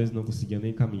 Muitas vezes não conseguia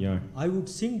nem caminhar. I would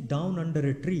sink down under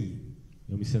a tree,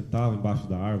 Eu me sentava embaixo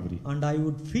da árvore and I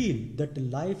would feel that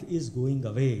life is going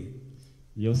away.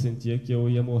 e eu sentia que eu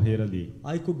ia morrer ali.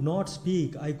 I could not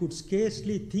speak, I could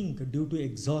scarcely think due to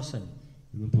exhaustion.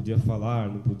 Eu não podia falar,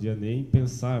 não podia nem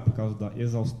pensar por causa da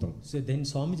exaustão. So then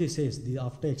Swamiji says,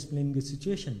 after explaining the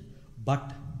situation,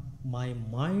 but my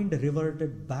mind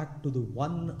reverted back to the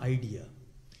one idea.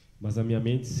 Mas a minha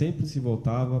mente sempre se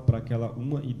voltava para aquela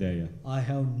uma ideia. I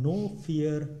have no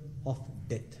fear of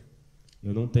death.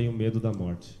 Eu não tenho medo da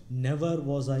morte. Never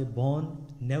was I born,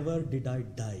 never did I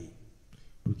die.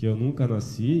 Porque eu nunca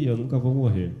nasci e eu nunca vou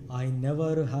morrer. I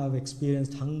never have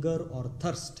experienced hunger or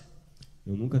thirst.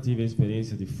 Eu nunca tive a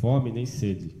experiência de fome nem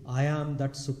sede. I am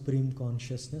that supreme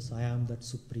consciousness. I am that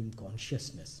supreme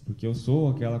consciousness. Porque eu sou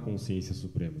aquela consciência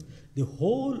suprema. The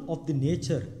whole of the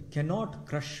nature cannot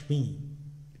crush me.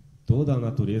 Toda a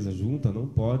natureza junta não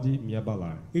pode me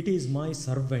abalar. It is my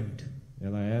servant.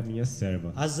 Ela é a minha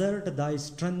serva. Assert thy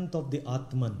strength of the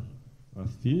Atman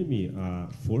Afirme a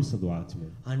força do Atman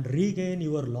and regain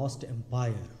your lost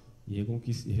empire. e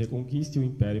reconquiste o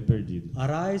império perdido.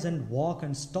 Arise and walk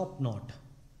and stop not.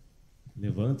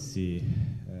 Levante-se,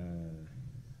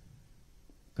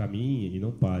 caminhe e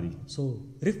não pare. So,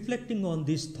 reflecting on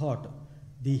this thought,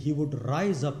 he would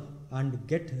rise up and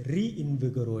get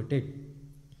reinvigorated.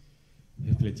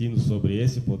 Refletindo sobre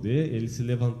esse poder, ele se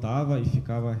levantava e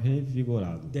ficava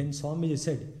revigorado. Then Swamiji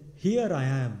said, "Here I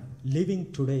am, living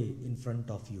today in front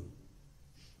of you."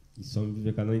 E Swami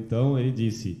Vivekananda, então, ele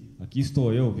disse: aqui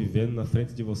estou eu vivendo na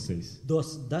frente de vocês.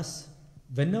 Thus,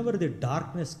 whenever the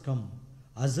darkness come,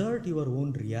 assert your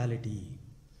own reality.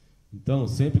 Então,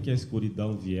 sempre que a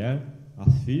escuridão vier,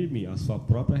 afirme a sua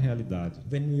própria realidade.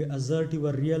 When you assert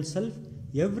your real self,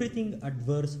 everything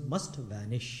adverse must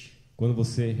vanish. Quando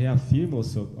você reafirma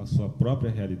a sua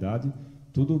própria realidade,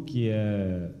 tudo que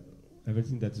é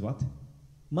everything that's what?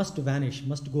 Must vanish,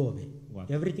 must go away.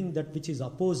 What? Everything that which is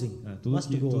opposing must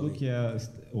go tudo away. que é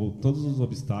todos os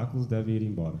obstáculos devem ir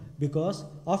embora. Because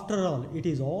after all, it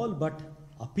is all but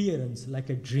appearance,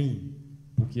 like a dream.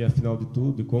 Porque afinal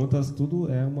de contas, tudo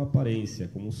é uma aparência,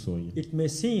 como um sonho. It may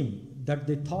seem that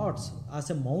the thoughts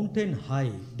as a mountain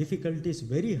high, difficulties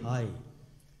very high,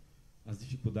 As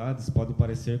dificuldades podem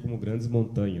parecer como grandes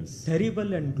montanhas,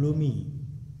 terrible and gloomy,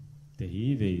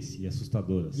 terríveis e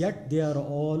assustadoras. yet they are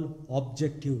all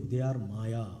objective, they are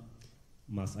Maya.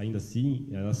 Mas ainda assim,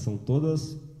 elas são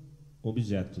todas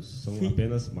objetos, são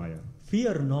apenas Maya.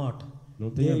 Fear not, Não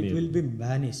tenha it will medo. be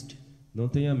vanished. Não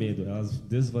tenha medo, elas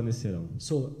desvanecerão.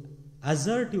 So,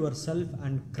 assert yourself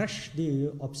and crush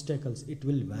the obstacles, it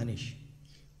will vanish.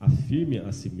 Afirme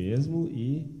a si mesmo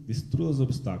e destrua os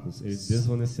obstáculos, eles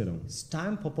desvanecerão.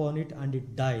 Stamp upon it and it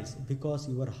dies, because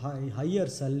your higher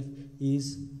self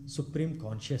is supreme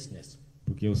consciousness.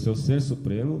 Porque o seu ser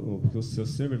supremo, ou porque o seu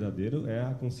ser verdadeiro é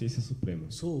a consciência suprema.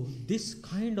 So this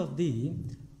kind of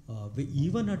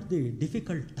even at the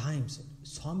difficult times,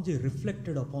 Swamiji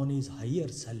reflected upon his higher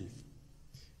self.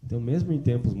 Então, mesmo em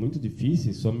tempos muito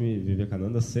difíceis, Swami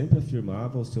Vivekananda sempre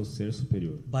afirmava o seu ser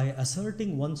superior. By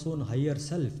asserting one's own higher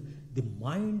self, the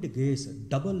mind gains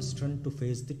double strength to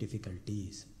face the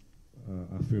difficulties.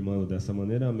 Afirmando dessa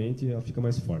maneira, a mente fica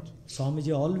mais forte.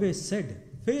 Swamiji always said,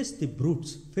 face the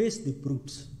brutes, face the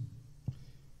brutes.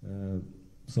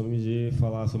 Swami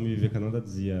Vivekananda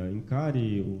dizia: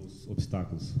 encare os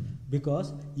obstáculos,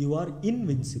 Because you are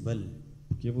invincible.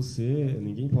 porque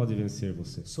ninguém pode vencer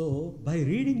você. So, by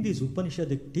reading these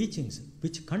Upanishadic teachings,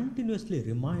 which continuously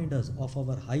remind us of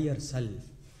our higher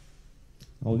self,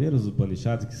 Ao ler os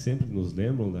Upanishads, que sempre nos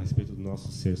lembram a respeito do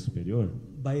nosso ser superior,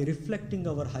 by reflecting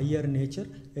our higher nature,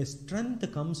 a strength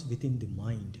comes within the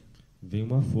mind. vem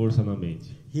uma força na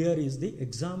mente. Here is the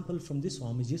example from the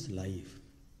Swamiji's life.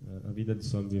 A vida de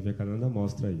Swami Vivekananda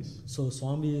mostra isso. So,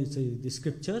 Swami says the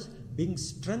scriptures bring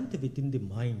strength within the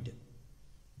mind.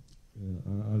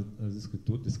 As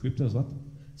escrituras, what?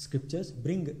 Scriptures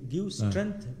give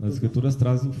strength. As escrituras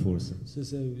trazem força So,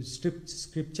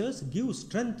 scriptures give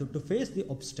strength to face the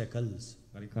obstacles.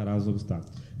 para encarar os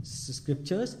obstáculos.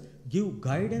 Scriptures give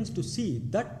guidance to see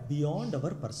that beyond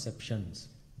our perceptions.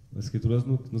 As escrituras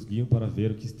nos guiam para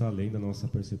ver o que está além da nossa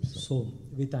percepção. So,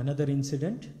 with another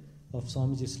incident of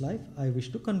Swamiji's life, I wish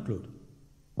to conclude.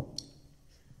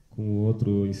 Com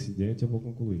outro incidente, eu vou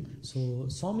concluir. So,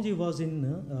 Swamiji was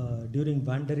during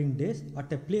wandering days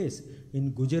at a place in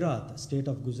Gujarat, state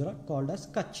of Gujarat, called as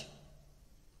Kutch.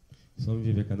 Swami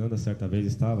Vivekananda certa vez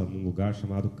estava num lugar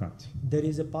chamado Kutch, There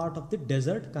is a part of the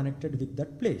desert connected with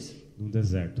that place. num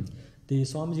deserto. The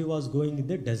Swamiji was going in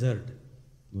the desert.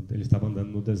 Ele estava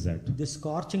andando no deserto. The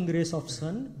scorching rays of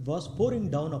sun was pouring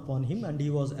down upon him and he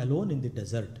was alone in the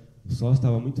desert. O sol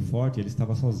estava muito forte e ele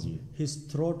estava sozinho. His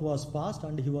throat was parched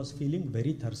and he was feeling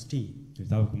very thirsty. Ele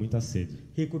estava com muita sede.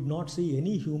 He could not see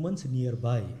any humans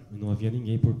nearby. E não havia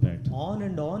ninguém por perto. On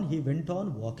and on he went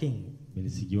on walking. Ele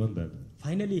seguiu andando.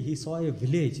 Finally he saw a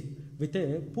village with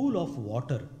a pool of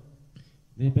water.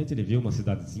 De repente ele viu uma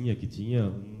cidadezinha que tinha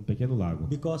um pequeno lago.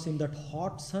 Because in that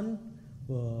hot sun,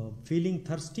 feeling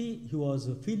thirsty, he was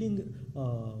feeling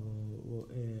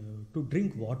to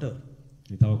drink water.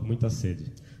 Ele estava com muita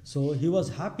sede. So he was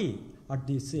happy at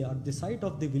the sight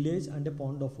of the village and a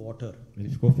pond of water. Ele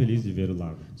ficou feliz de ver o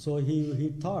lago. So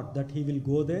he thought that he will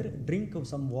go there, drink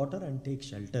some water and take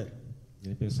shelter.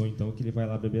 Ele pensou então que ele vai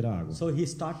lá beber a água. So he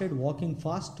started walking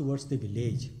fast towards the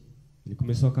village. Ele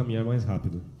começou a caminhar mais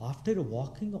rápido. After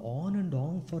walking on and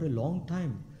on for a long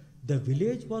time, the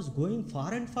village was going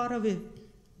far and far away.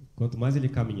 Quanto mais ele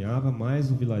caminhava, mais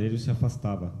o vilarejo se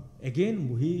afastava.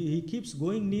 Again, he keeps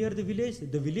going near the village.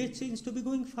 The village seems to be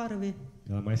going far away.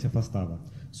 Ela mais se afastava.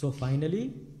 So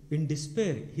finally, in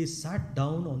despair, he sat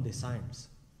down on the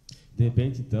sands. De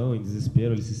repente, então, em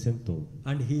desespero, ele se sentou,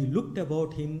 And he looked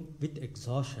about him with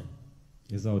exhaustion.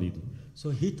 exaurido. So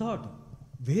he thought,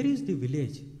 where is the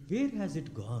village? Where has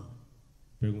it gone?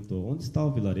 Perguntou: onde está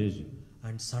o vilarejo?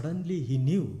 And suddenly he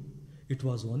knew it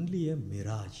was only a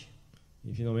mirage.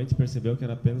 E finalmente percebeu que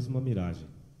era apenas uma miragem.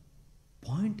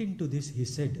 Pointing to this, he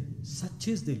said, such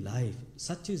is the life,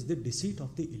 such is the deceit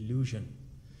of the illusion.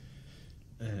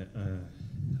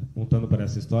 Apontando para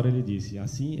essa história, ele disse: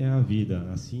 assim é a vida,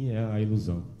 assim é a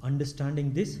ilusão.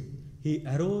 Understanding this, he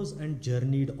arose and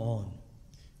journeyed on.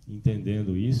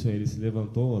 Entendendo isso, ele se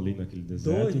levantou ali naquele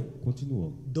deserto e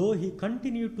continuou. Though he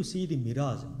continued to see the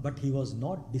mirage, but he was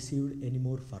not deceived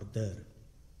anymore further.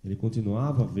 Ele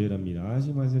continuava a ver a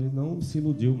miragem, mas ele não se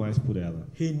iludiu mais por ela.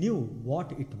 He knew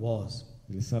what it was.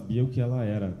 Ele sabia o que ela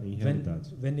era em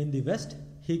realidade. When in the West,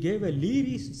 he gave a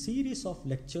series of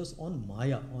lectures on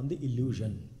Maya, on the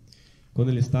illusion. Quando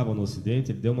ele estava no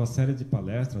Ocidente, ele deu uma série de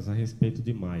palestras a respeito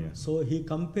de Maya. So he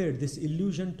compared this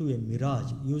illusion to a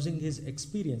mirage, using his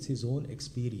experience, his own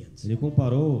experience. Ele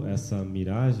comparou essa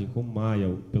miragem com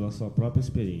Maya pela sua própria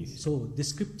experiência. So the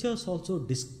scriptures also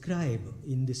describe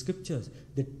in the scriptures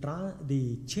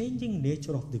the changing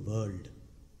nature of the world.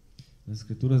 As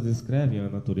escrituras descrevem a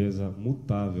natureza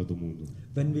mutável do mundo.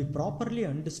 When we properly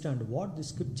understand what the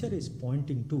scripture is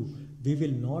pointing to, we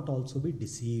will not also be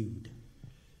deceived.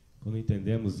 Quando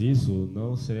entendemos isso,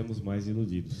 não seremos mais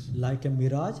iludidos. Like a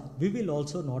mirage, we will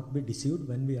also not be deceived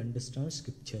when we understand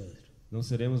scripture. Não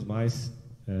seremos mais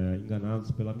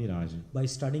enganados pela miragem. By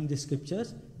studying the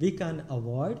scriptures, we can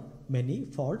avoid many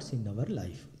faults in our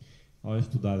life. Ao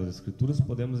estudar as escrituras,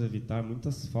 podemos evitar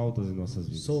muitas faltas em nossas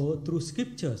vidas. So, through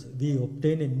scriptures, we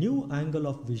obtain a new angle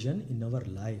of vision in our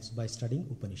lives by studying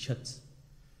Upanishads.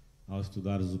 Ao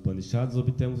estudar os Upanishads,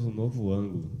 obtemos um novo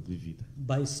ângulo de vida.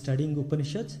 By studying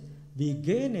Upanishads, we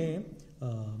gain a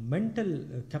mental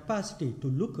capacity to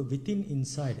look within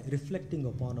inside, reflecting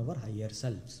upon our higher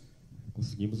selves.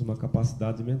 Conseguimos uma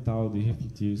capacidade mental de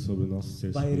refletir sobre o nosso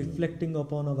ser By superior. reflecting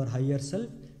upon our higher self,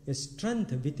 a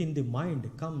strength within the mind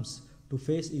comes to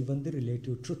face even the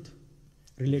relative truth,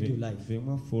 relative life. Vem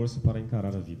uma força para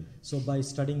encarar a vida. So by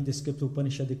studying the script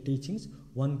Upanishadic teachings,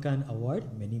 one can avoid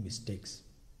many mistakes.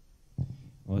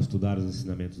 Ao estudar os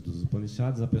ensinamentos dos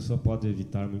Upanishads, a pessoa pode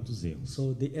evitar muitos erros.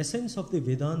 So the essence of the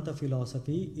Vedanta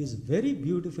philosophy is very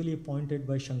beautifully pointed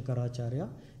by Shankaracharya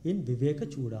in Viveka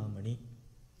Chudamani.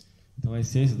 Então, a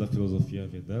essência da filosofia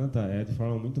Vedanta é de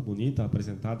forma muito bonita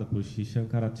apresentada por Sri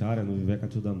Shankaracharya no Viveka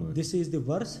Chudamani. This is the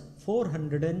verse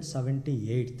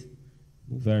 478.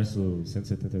 No verso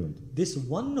 178. This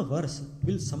one verse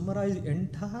will summarize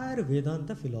entire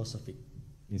Vedanta philosophy.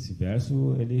 Esse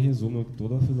verso ele resume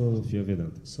toda a filosofia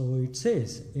Vedanta. So it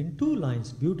says in two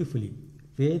lines beautifully,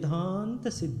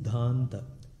 Vedanta Siddhanta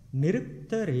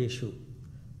Niriptareshu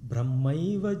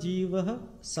Brahmaiva Jivaha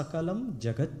Sakalam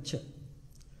Jagatcha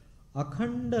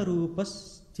Akhanda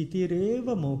Rupas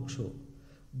Titireva Moksho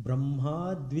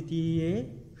Brahmadvitiye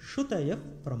Shutaya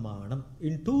Pramanam.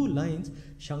 In two lines,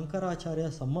 Shankaracharya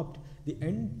summed up the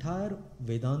entire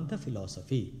Vedanta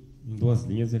philosophy. Em duas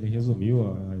linhas ele resumiu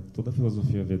toda a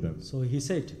filosofia Vedanta. So he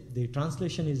said, the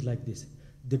translation is like this: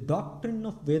 the doctrine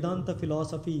of Vedanta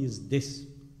philosophy is this.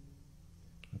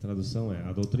 A tradução é: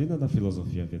 a doutrina da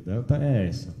filosofia Vedanta é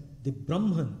essa. The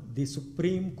Brahman, the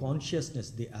supreme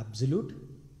consciousness, the absolute,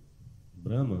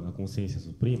 Brahman, a consciência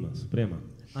suprema,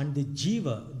 and the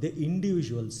Jiva, the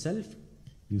individual self,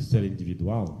 e o ser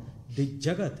individual, the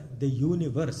Jagat, the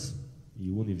universe, e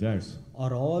o universo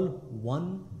are all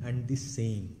one and the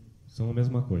same. são a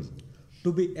mesma coisa.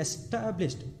 To be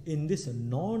established in this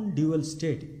non-dual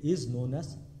state is known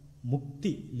as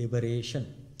mukti, liberation.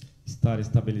 Estar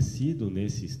estabelecido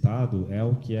nesse estado é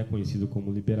o que é conhecido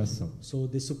como liberação. So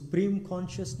the supreme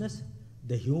consciousness,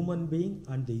 the human being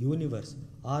and the universe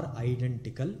are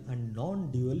identical and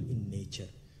non-dual in nature.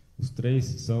 Os três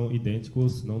são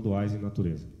idênticos, não duais em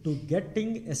natureza. To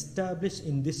getting established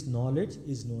in this knowledge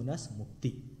is known as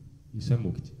mukti. Isso é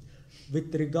mukti. With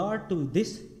regard to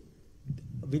this,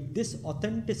 with this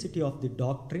authenticity of the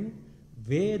doctrine,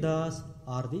 Vedas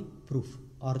are the proof,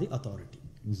 are the authority.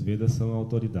 Os Vedas são a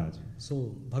autoridade.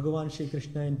 So Bhagavan Shri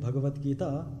Krishna in Bhagavad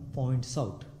Gita points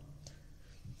out.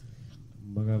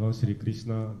 Bhagavan Shri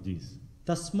Krishna diz: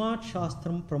 Tasmat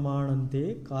Shastram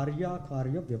Pramanante Karya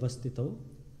Karya Vyavastito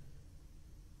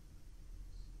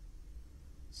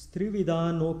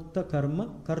Strividanokta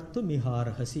Karma Kartu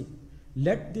Miharhasi.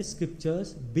 Let the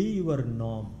scriptures be your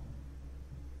norm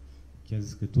que as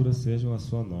escrituras sejam a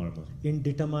sua norma in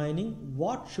determining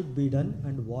what should be done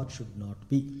and what should not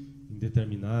be. em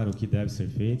determinar o que deve ser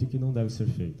feito e o que não deve ser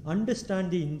feito. Understand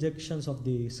the injunctions of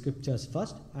the scriptures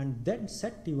first and then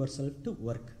set yourself to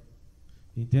work.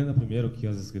 Entenda primeiro o que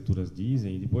as escrituras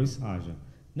dizem e depois haja.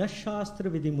 Na shastra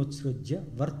vidimutsrujya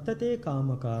vartate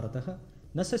kamakarataha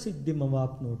nasa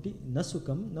siddhimavapnoti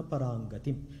nasukam na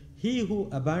parangatim. He who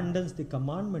abandons the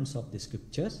commandments of the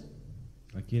scriptures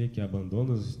Aquele que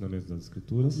abandona os ensinamentos das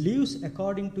escrituras lives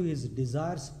according to his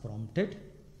desires prompted.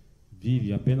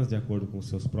 vive apenas de acordo com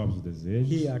seus próprios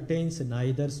desejos. He attains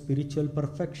neither spiritual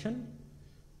perfection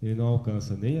Ele não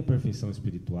alcança nem a perfeição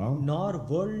espiritual, nor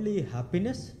worldly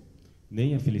happiness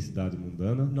nem a felicidade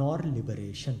mundana, nor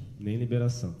liberation. nem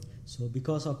liberação. So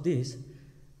because of this,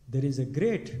 there is a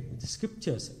great, the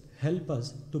scriptures help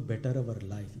us to better our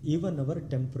life, even our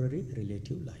temporary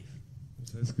relative life.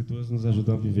 As escrituras nos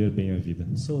ajudam a viver bem a vida.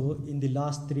 So in the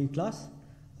last 3 class,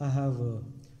 I have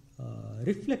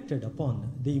reflected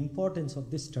upon the importance of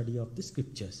the study of the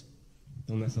scriptures.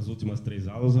 Então, nessas últimas 3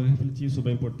 aulas, eu refleti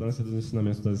sobre a importância dos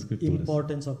ensinamentos das escrituras,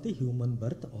 Importance of the human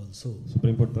birth also. sobre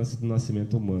a importância do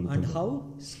nascimento humano And também.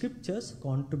 how scriptures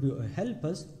contribute, help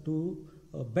us to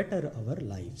better our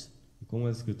lives. E como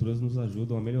as escrituras nos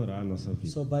ajudam a melhorar a nossa vida.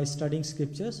 So by studying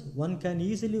scriptures, one can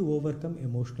easily overcome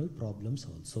emotional problems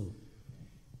also.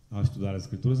 Ao estudar as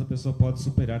escrituras, a pessoa pode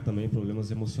superar também problemas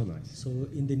emocionais. So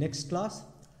in the next class,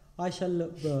 I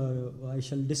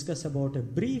shall discuss about a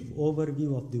brief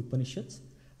overview of the Upanishads,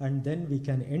 and then we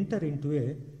can enter into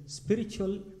a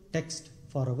spiritual text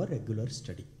for our regular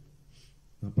study.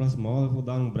 Na próxima aula, eu vou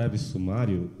dar um breve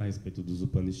sumário a respeito dos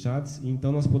Upanishads, e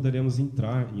então nós poderemos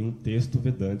entrar em um texto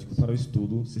vedântico para o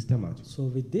estudo sistemático. So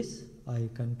with this, I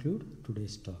conclude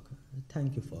today's talk.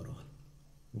 Thank you for all.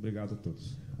 Obrigado a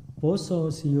todos. Posso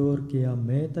ao Senhor que a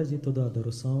meta de toda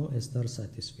adoração é estar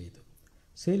satisfeito.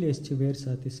 Se Ele estiver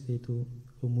satisfeito,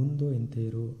 o mundo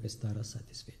inteiro estará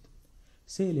satisfeito.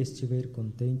 Se Ele estiver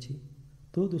contente,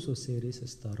 todos os seres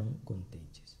estarão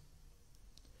contentes.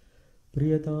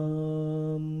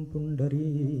 Priyatam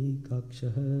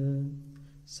pundarikakshaha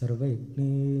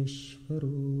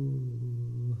sarvayigneshvaro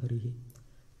harihi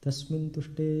tasmin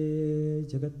tushte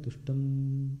jagat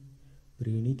tushtam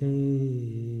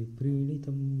prinite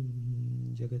prinitam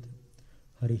jagat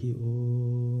harihi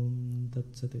om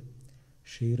tatsat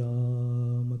Shri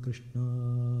Ramakrishna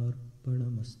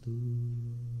Arpanamastu.